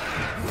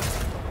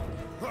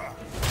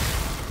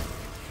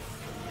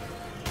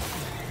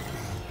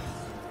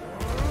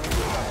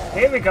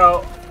 Here we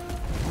go.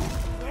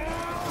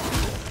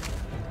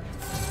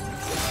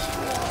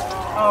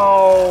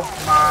 Oh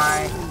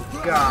my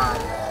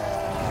god.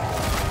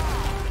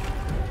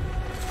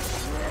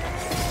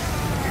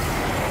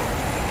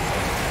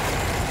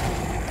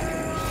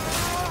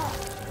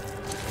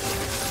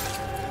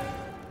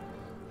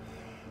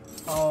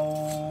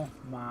 Oh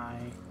my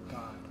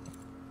god.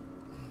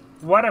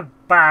 What a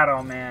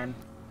battle, man.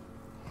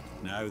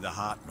 Now the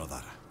heart,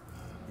 brother.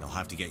 You'll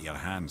have to get your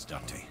hands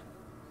dirty.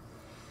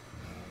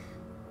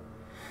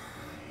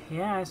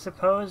 Yeah, I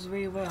suppose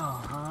we will,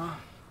 huh?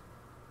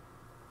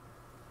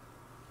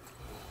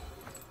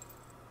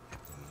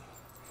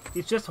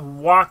 He's just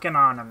walking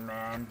on him,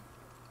 man.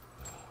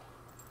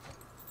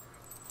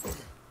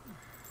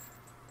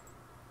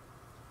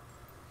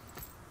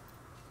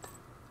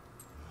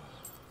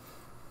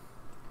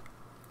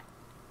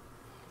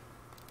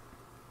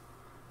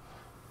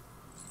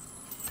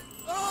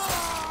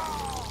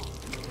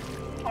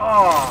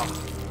 Oh!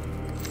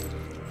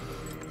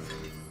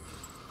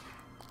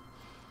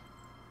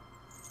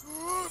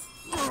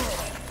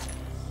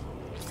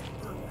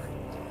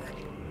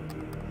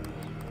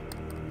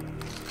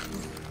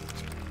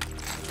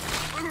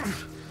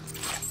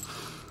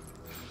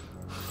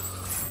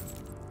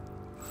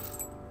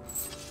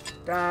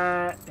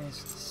 That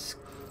is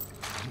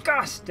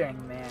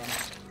disgusting, man.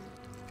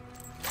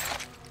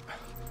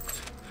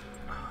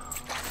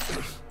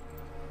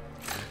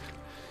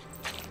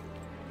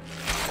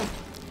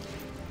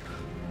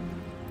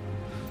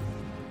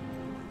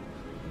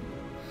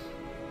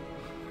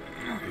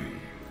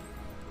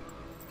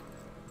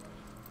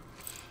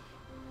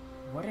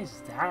 What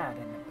is that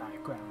in the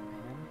background,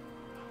 man?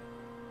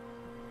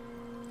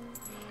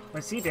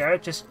 Was he there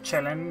just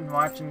chilling,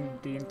 watching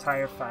the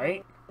entire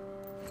fight?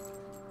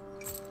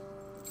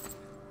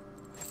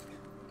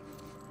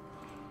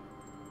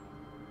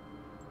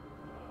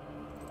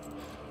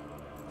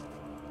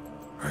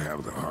 I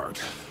have the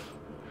heart.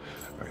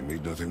 I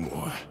need nothing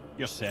more.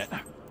 You're set.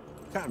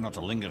 Better not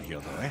to linger here,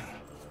 though, eh?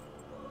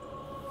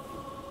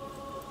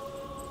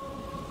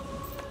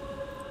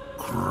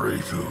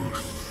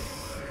 Kratos.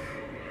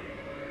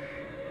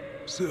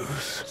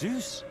 Zeus.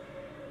 Zeus?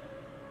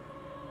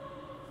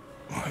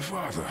 My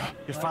father.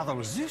 Your father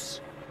was Zeus?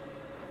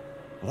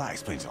 Well, that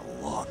explains a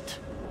lot.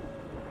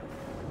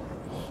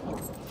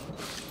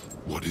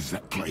 What is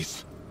that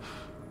place?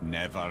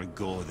 Never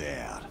go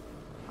there.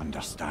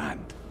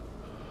 Understand?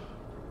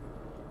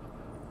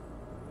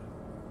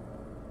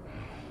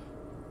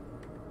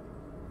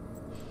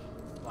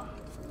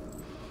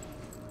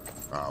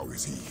 How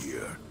is he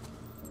here?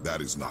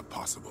 That is not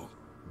possible.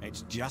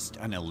 It's just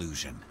an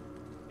illusion.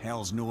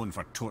 Hell's known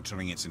for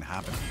torturing its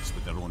inhabitants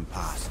with their own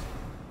past.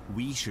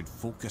 We should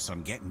focus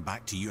on getting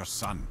back to your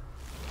son.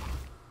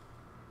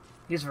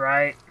 He's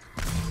right.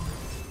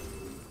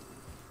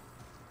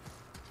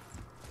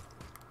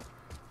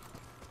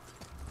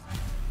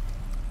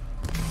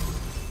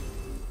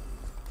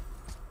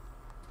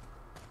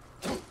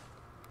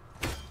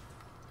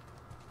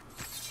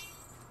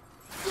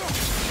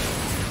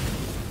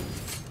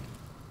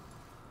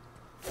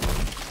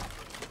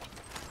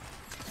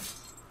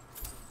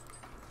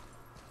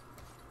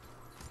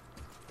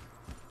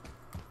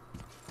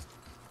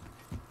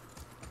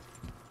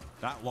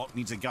 That lock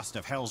needs a gust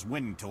of hell's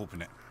wind to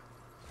open it.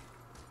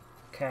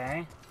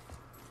 Okay.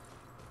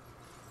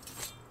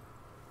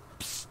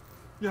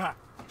 Yeah.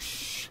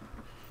 Shh.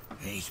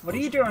 Ain't What are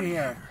you supposed to doing be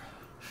here?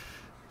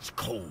 It's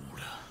cold.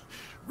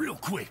 Real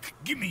quick,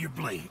 give me your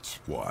blades.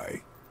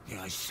 Why?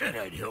 Yeah, I said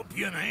I'd help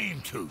you, and I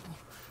aim to.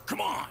 Come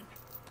on.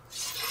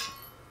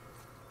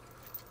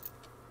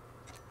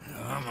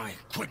 My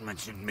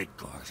equipment's in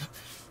Midgard.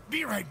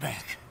 Be right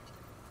back.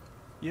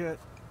 You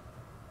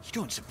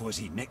don't suppose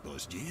he nicked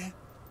those, do you?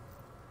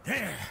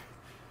 There.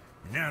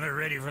 Now they're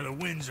ready for the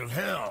winds of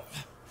hell.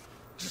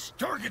 Just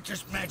target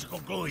this magical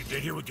glowy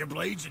bit here with your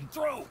blades and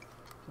throw.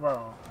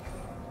 Whoa.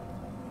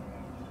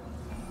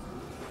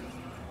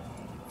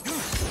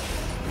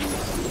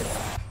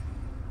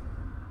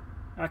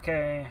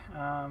 Okay,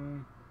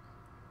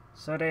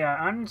 so they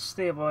are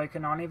unstable. It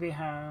can only be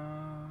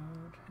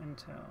held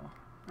until...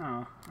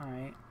 Oh,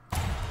 alright.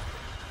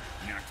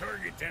 Now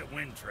target that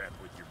wind trap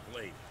with your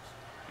blades.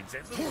 It's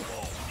that little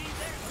ball. See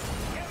that?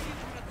 Yeah, you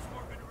can let the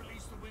scorpion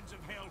release the winds of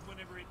hell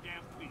whenever it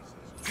damn pleases.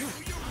 This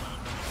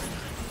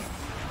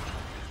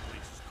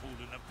place is cold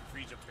enough to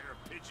freeze a pair of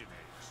pigeon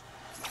eggs.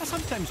 I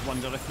sometimes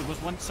wonder if there was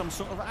once some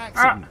sort of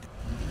accident.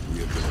 We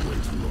have been away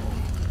too long.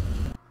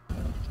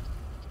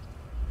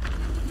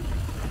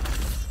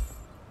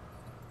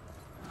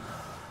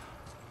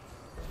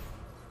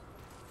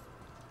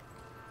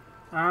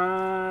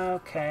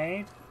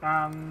 Okay.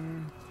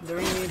 Do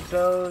we need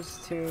those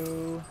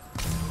to...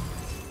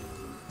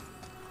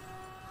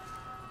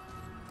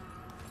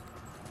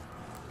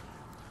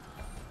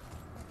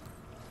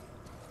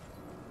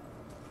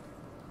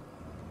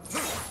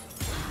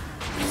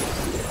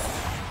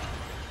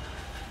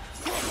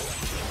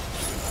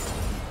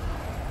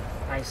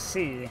 I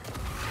see.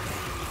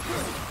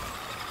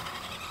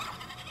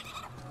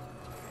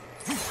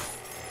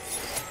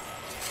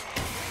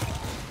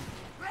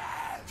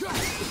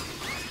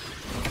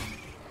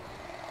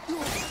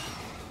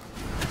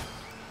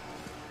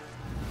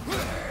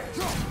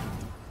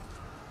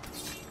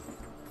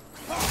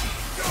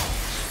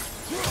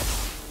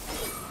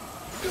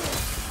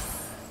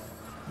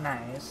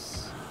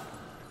 Nice.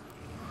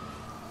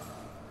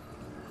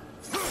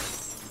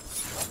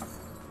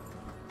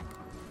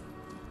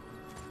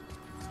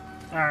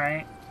 All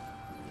right.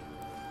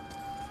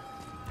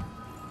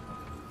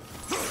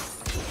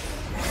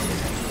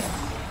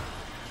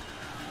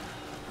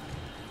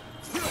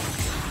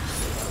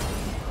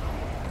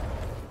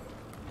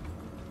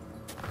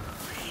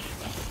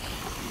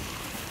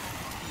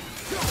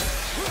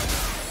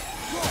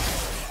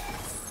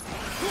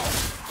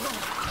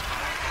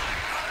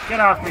 Get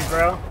off me,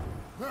 bro.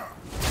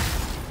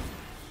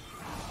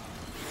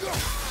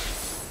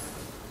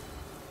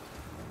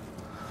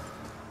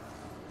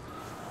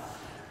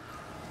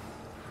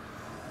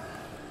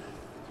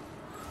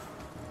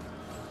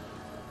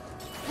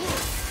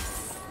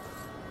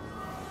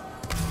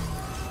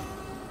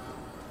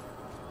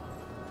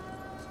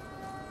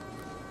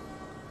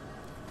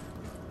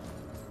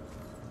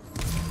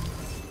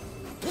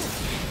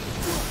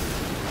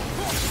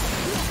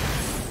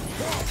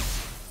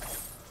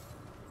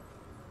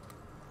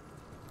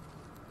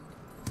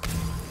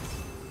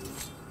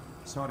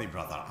 Sorry,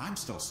 brother. I'm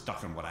still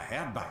stuck on what I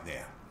heard back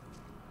there.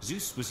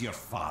 Zeus was your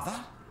father?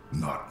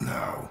 Not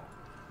now.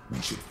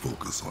 We should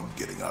focus on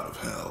getting out of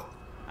hell.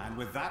 And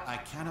with that, I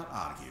cannot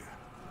argue.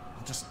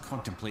 I'll just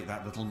contemplate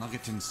that little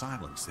nugget in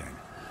silence, then.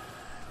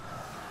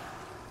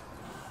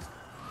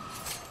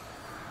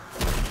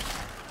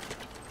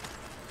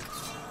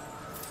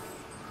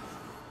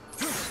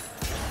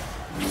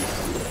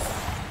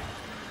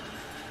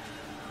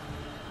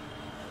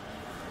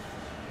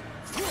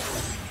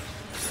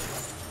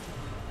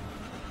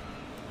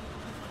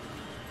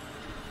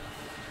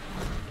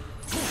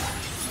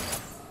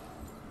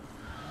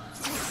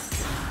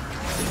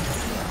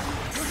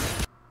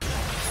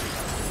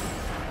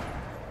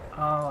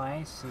 Oh,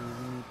 I see.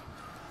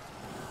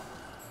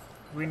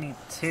 We need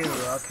two,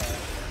 okay.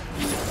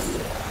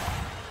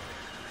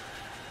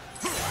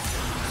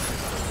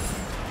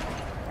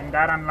 And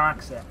that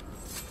unlocks it.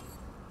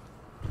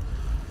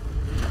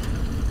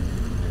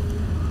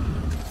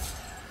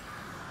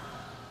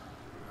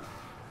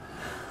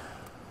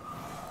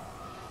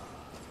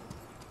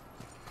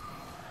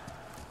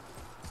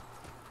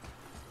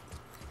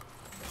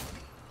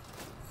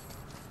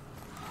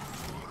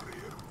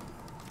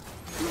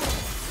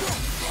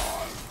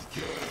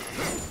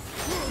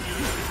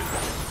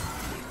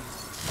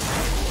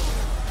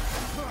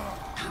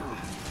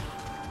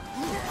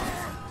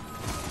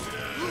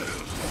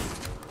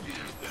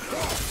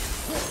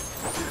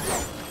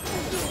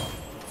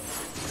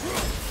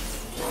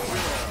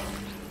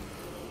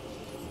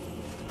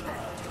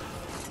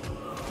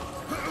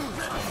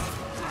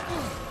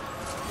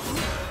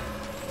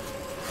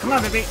 Come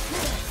on, baby.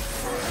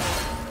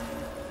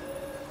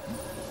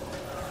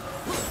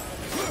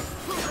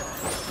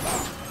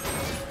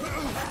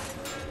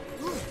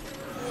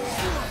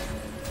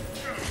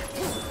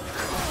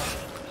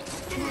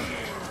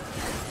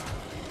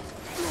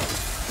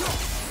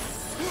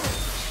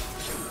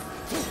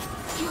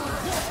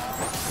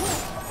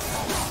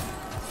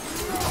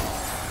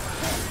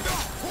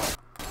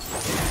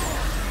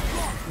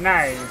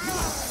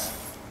 Nice.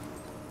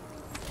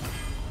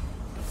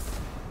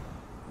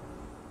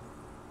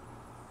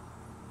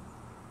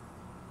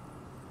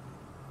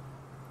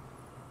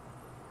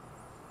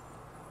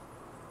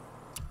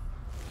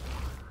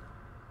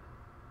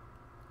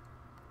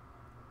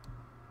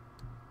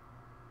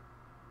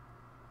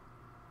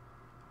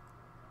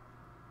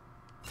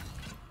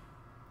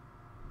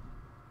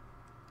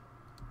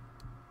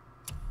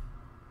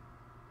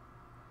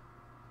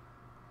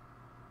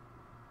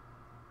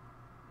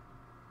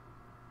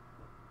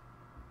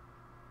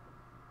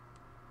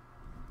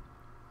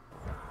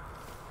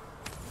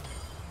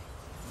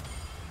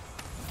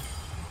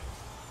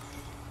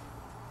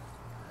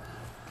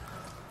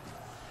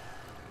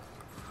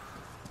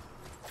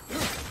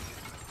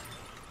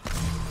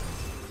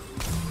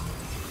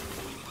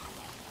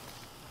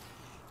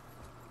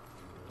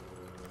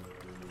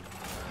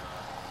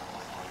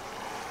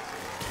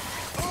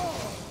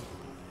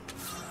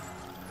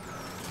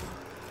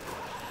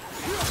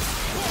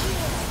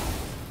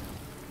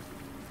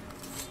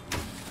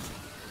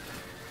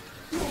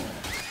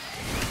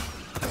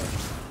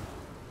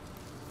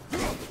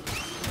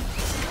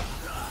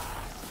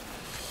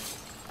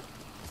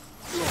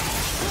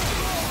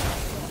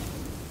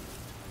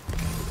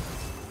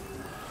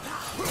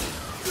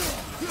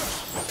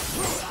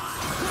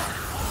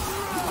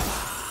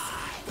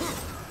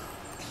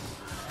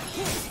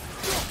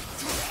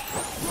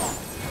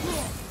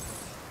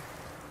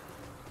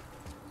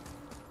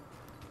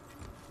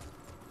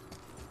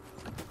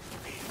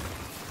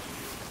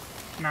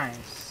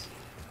 Nice.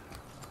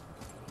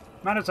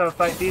 Might as well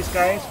fight these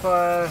guys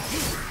for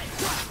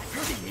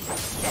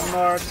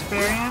more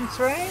experience,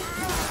 right?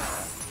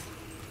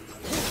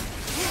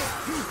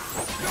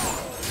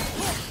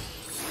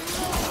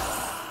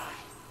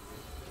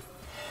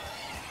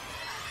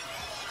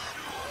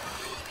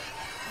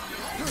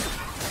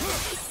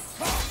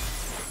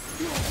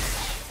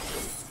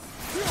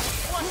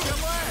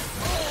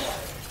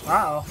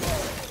 Uh-oh.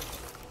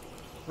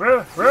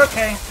 We're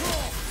okay.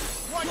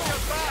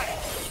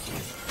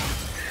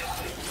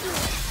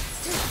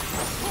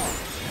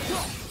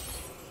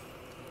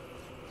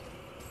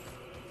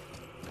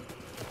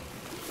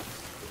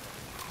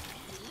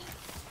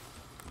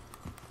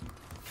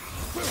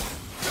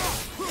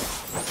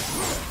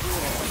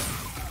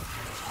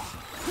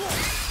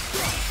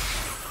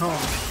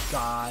 Oh,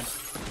 God.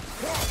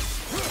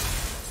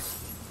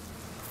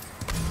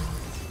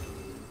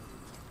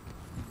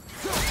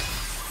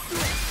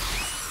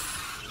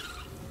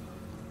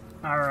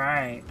 All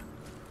right.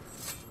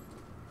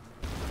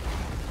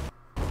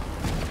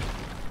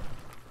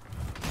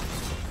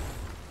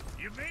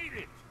 You made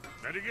it.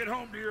 Better get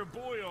home to your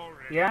boy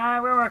already. Yeah,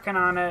 we're working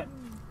on it.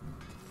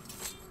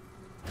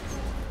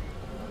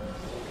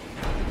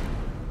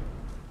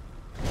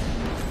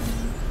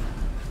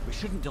 We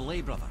shouldn't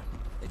delay, brother.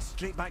 It's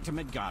straight back to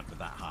Midgard with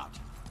that heart.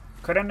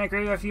 Couldn't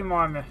agree with you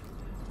more,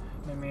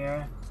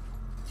 Mimir.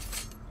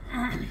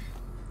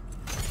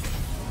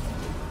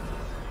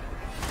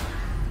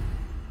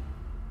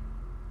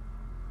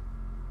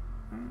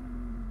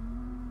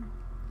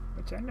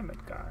 Return to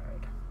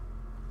Midgard.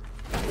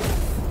 Your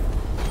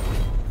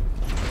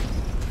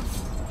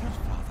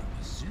father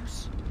was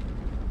Zeus?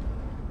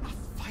 I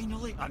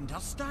finally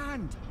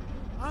understand.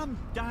 I'm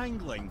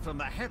dangling from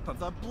the hip of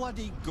the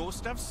bloody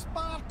ghost of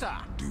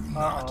Sparta. Do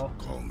not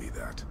call me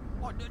that.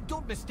 Oh,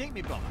 don't mistake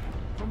me, brother.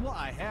 From what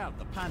I heard,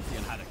 the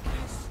Pantheon had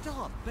it's still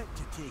a bit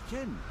to take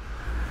in.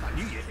 I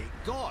knew you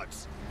hate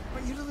gods,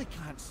 but you really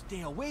can't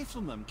stay away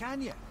from them,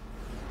 can you?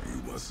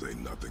 You must say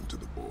nothing to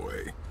the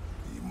boy.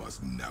 He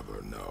must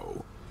never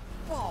know.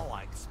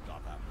 Bollocks,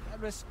 brother.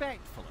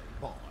 Respectfully,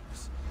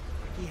 bollocks.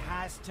 He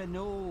has to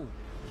know.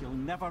 He'll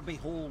never be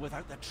whole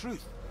without the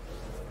truth.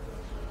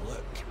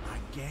 Look, I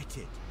get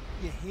it.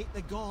 You hate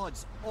the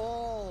gods.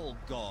 All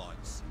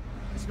gods.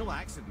 It's no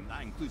accident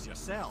that includes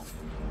yourself.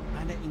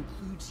 And it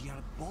includes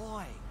your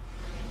boy.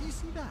 You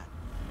see that?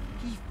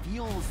 He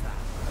feels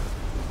that.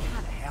 He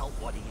can't help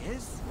what he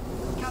is.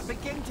 He can't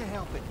begin to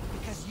help it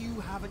because you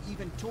haven't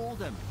even told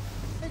him.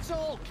 It's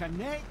all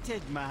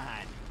connected,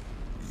 man.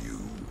 You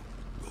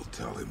will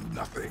tell him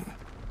nothing.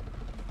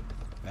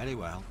 Very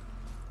well.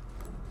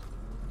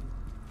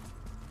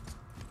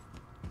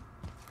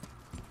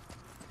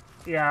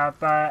 Yeah,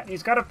 but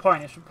he's got a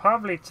point. You should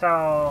probably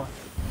tell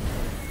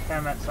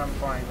him at some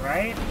point,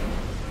 right?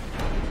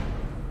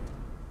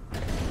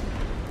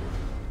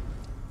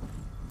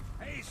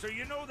 Hey, so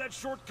you know that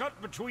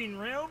shortcut between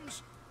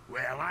realms?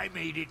 Well, I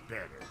made it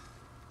better.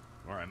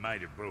 Or I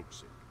might have broke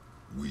it.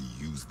 We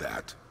use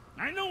that.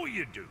 I know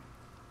you do.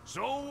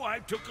 So I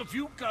took a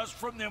few gusts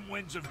from them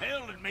winds of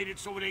hell and made it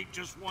so it ain't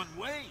just one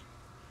way.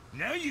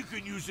 Now you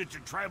can use it to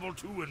travel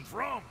to and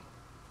from.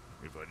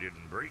 If I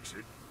didn't break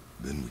it.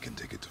 Then we can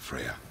take it to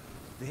Freya.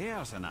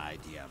 There's an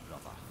idea,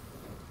 brother.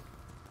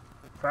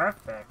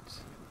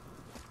 Perfect.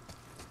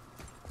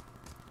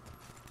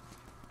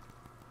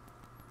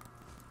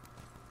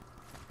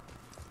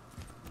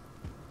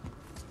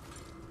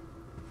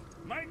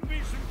 Might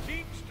be some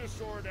kinks to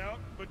sort out,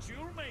 but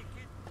you'll make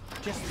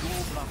it. Just go,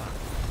 brother.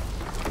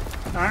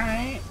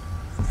 Alright.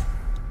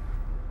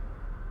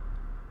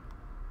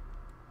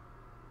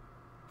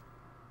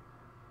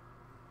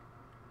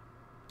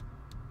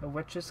 The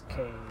Witch's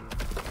Cave.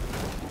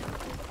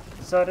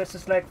 So this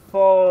is like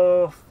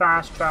full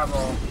fast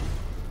travel.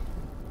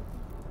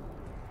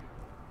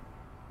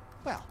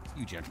 Well,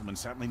 you gentlemen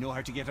certainly know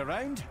how to get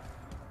around.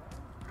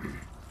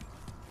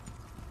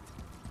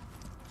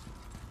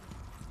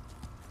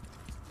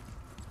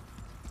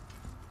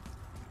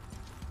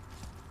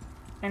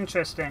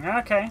 Interesting,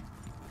 okay.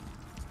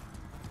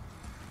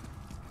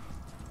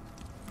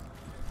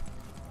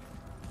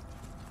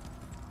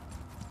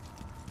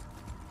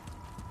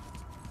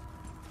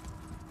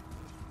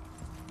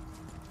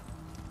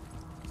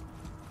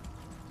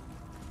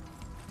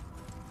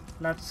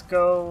 Let's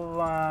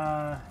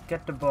go,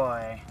 get the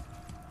boy.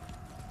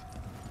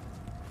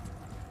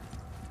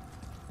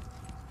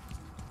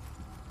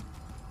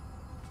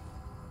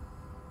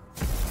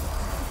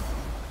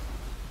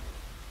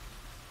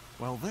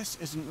 Well, this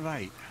isn't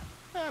right.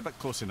 But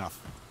close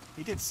enough.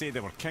 He did say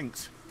there were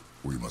kinks.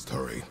 We must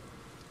hurry.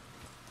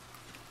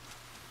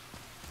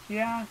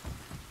 Yeah.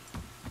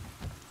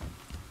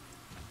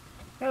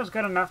 That was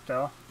good enough,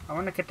 though. I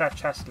want to get that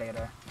chest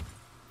later.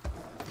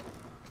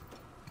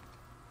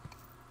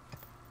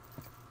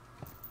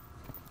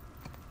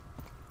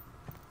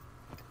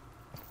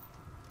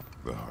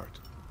 The heart.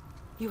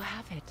 You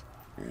have it.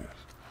 Yes.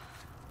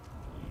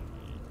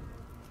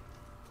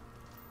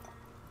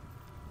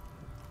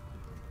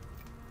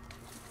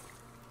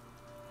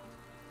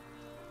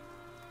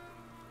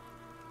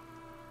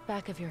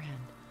 Back of your hand.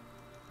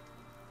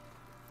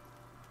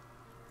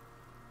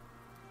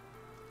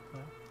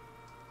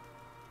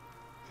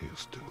 you're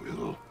still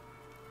ill.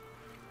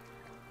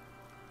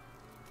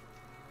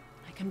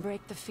 I can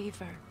break the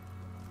fever,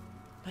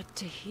 but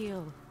to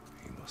heal...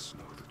 He must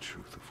know the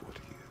truth of what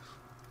he is.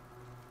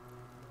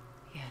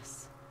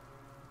 Yes.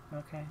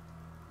 Okay.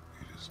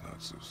 It is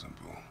not so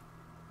simple.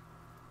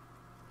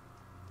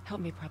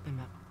 Help me prop him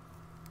up.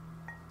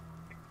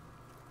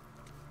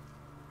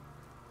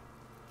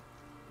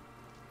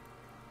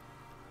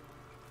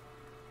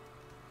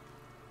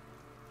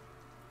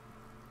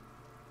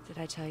 Did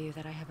I tell you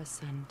that I have a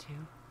son,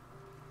 too?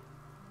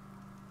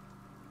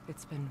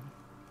 It's been...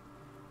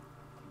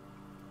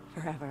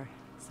 forever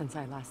since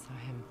I last saw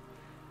him.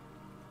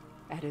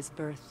 At his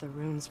birth, the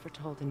runes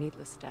foretold a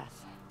needless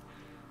death.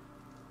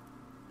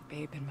 The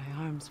babe in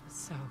my arms was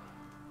so...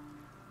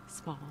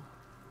 small.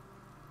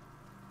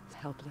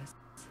 Helpless.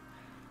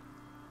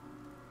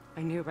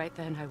 I knew right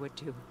then I would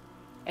do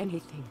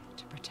anything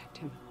to protect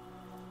him.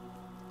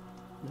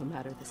 No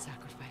matter the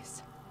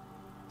sacrifice.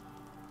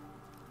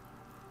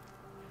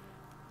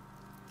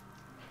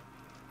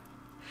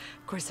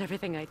 Of course,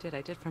 everything I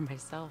did for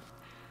myself.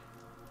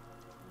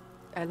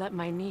 I let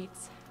my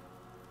needs,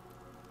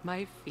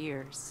 my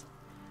fears,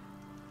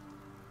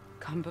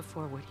 come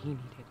before what he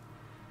needed.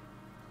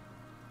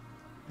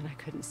 And I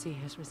couldn't see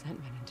his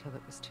resentment until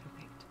it was too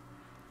late.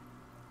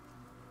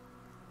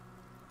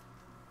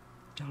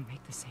 Don't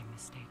make the same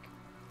mistake.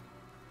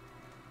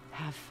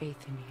 Have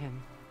faith in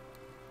him.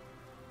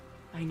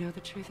 I know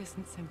the truth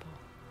isn't simple,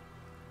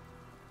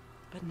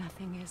 but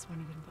nothing is when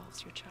it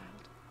involves your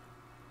child.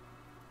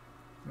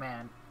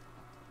 Man.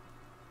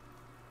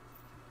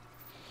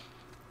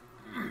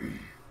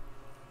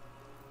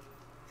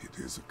 It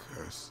is a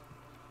curse.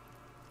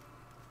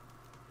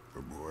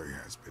 The boy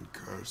has been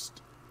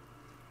cursed.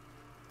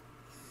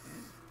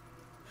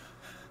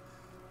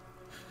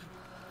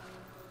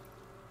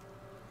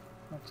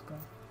 Let's go.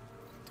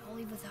 Don't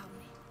leave without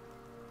me.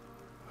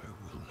 I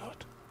will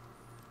not.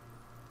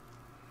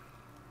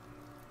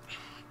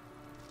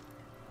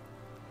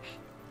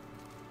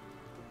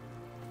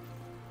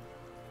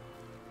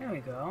 Here we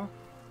go.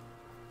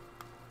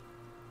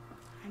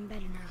 I'm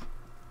better now.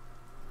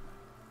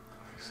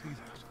 I see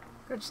that.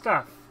 Good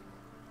stuff.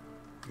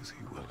 Is he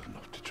well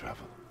enough to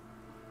travel?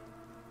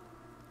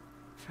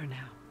 For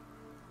now.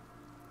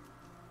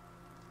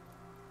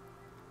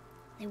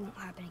 It won't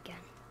happen again.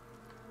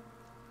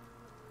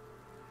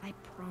 I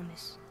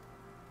promise.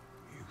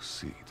 You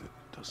see that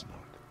it does not.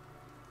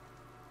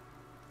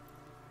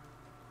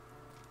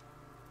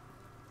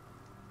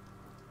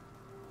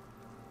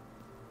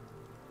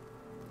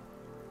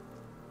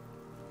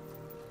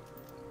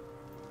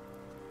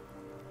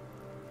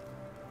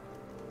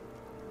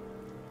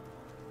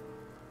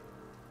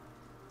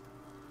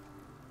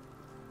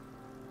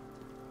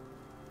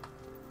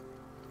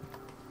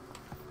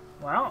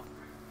 Well.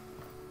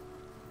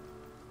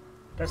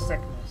 The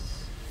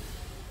sickness.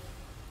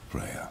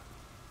 Freya,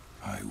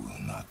 I will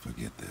not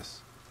forget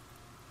this.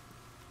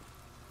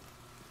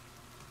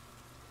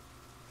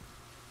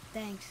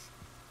 Thanks.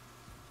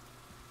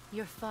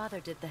 Your father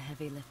did the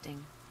heavy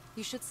lifting.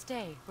 You should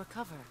stay,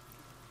 recover.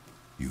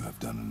 You have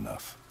done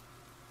enough.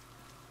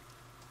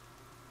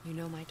 You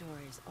know my door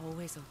is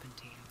always open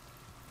to you.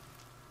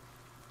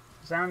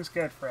 Sounds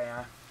good,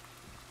 Freya.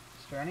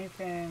 Is there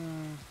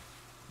anything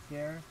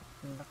here?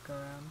 Can look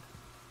around.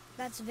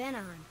 That's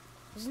Vanaheim,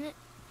 isn't it?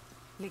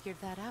 Figured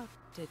that out,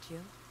 did you?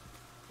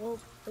 Well,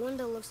 the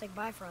window looks like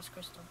Bifrost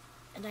crystal,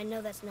 and I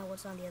know that's not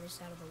what's on the other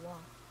side of the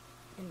wall.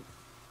 And,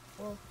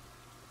 well,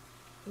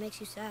 it makes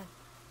you sad.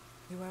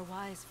 You are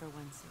wise for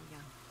one so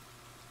young.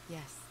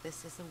 Yes,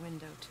 this is a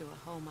window to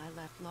a home I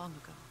left long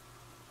ago.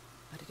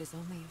 But it is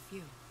only a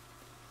view.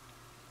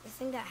 The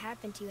thing that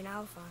happened to you in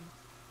Alfheim,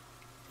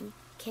 you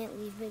can't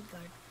leave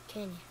Midgard,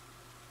 can you?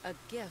 A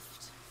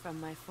gift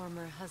from my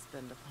former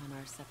husband upon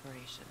our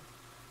separation.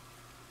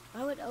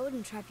 Why would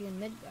Odin trap you in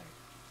Midgard?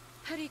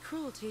 Petty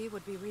cruelty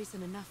would be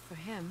reason enough for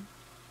him.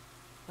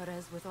 But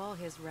as with all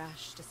his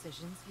rash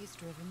decisions, he's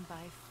driven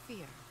by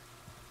fear.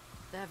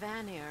 The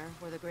Vanir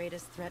were the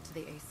greatest threat to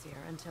the Aesir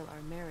until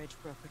our marriage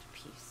brokered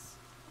peace.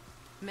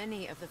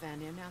 Many of the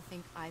Vanir now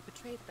think I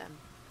betrayed them.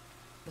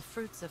 The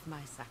fruits of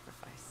my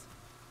sacrifice.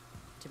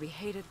 To be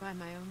hated by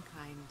my own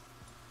kind.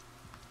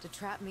 To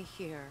trap me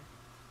here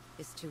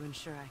is to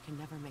ensure I can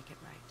never make it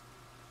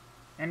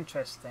right.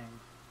 Interesting.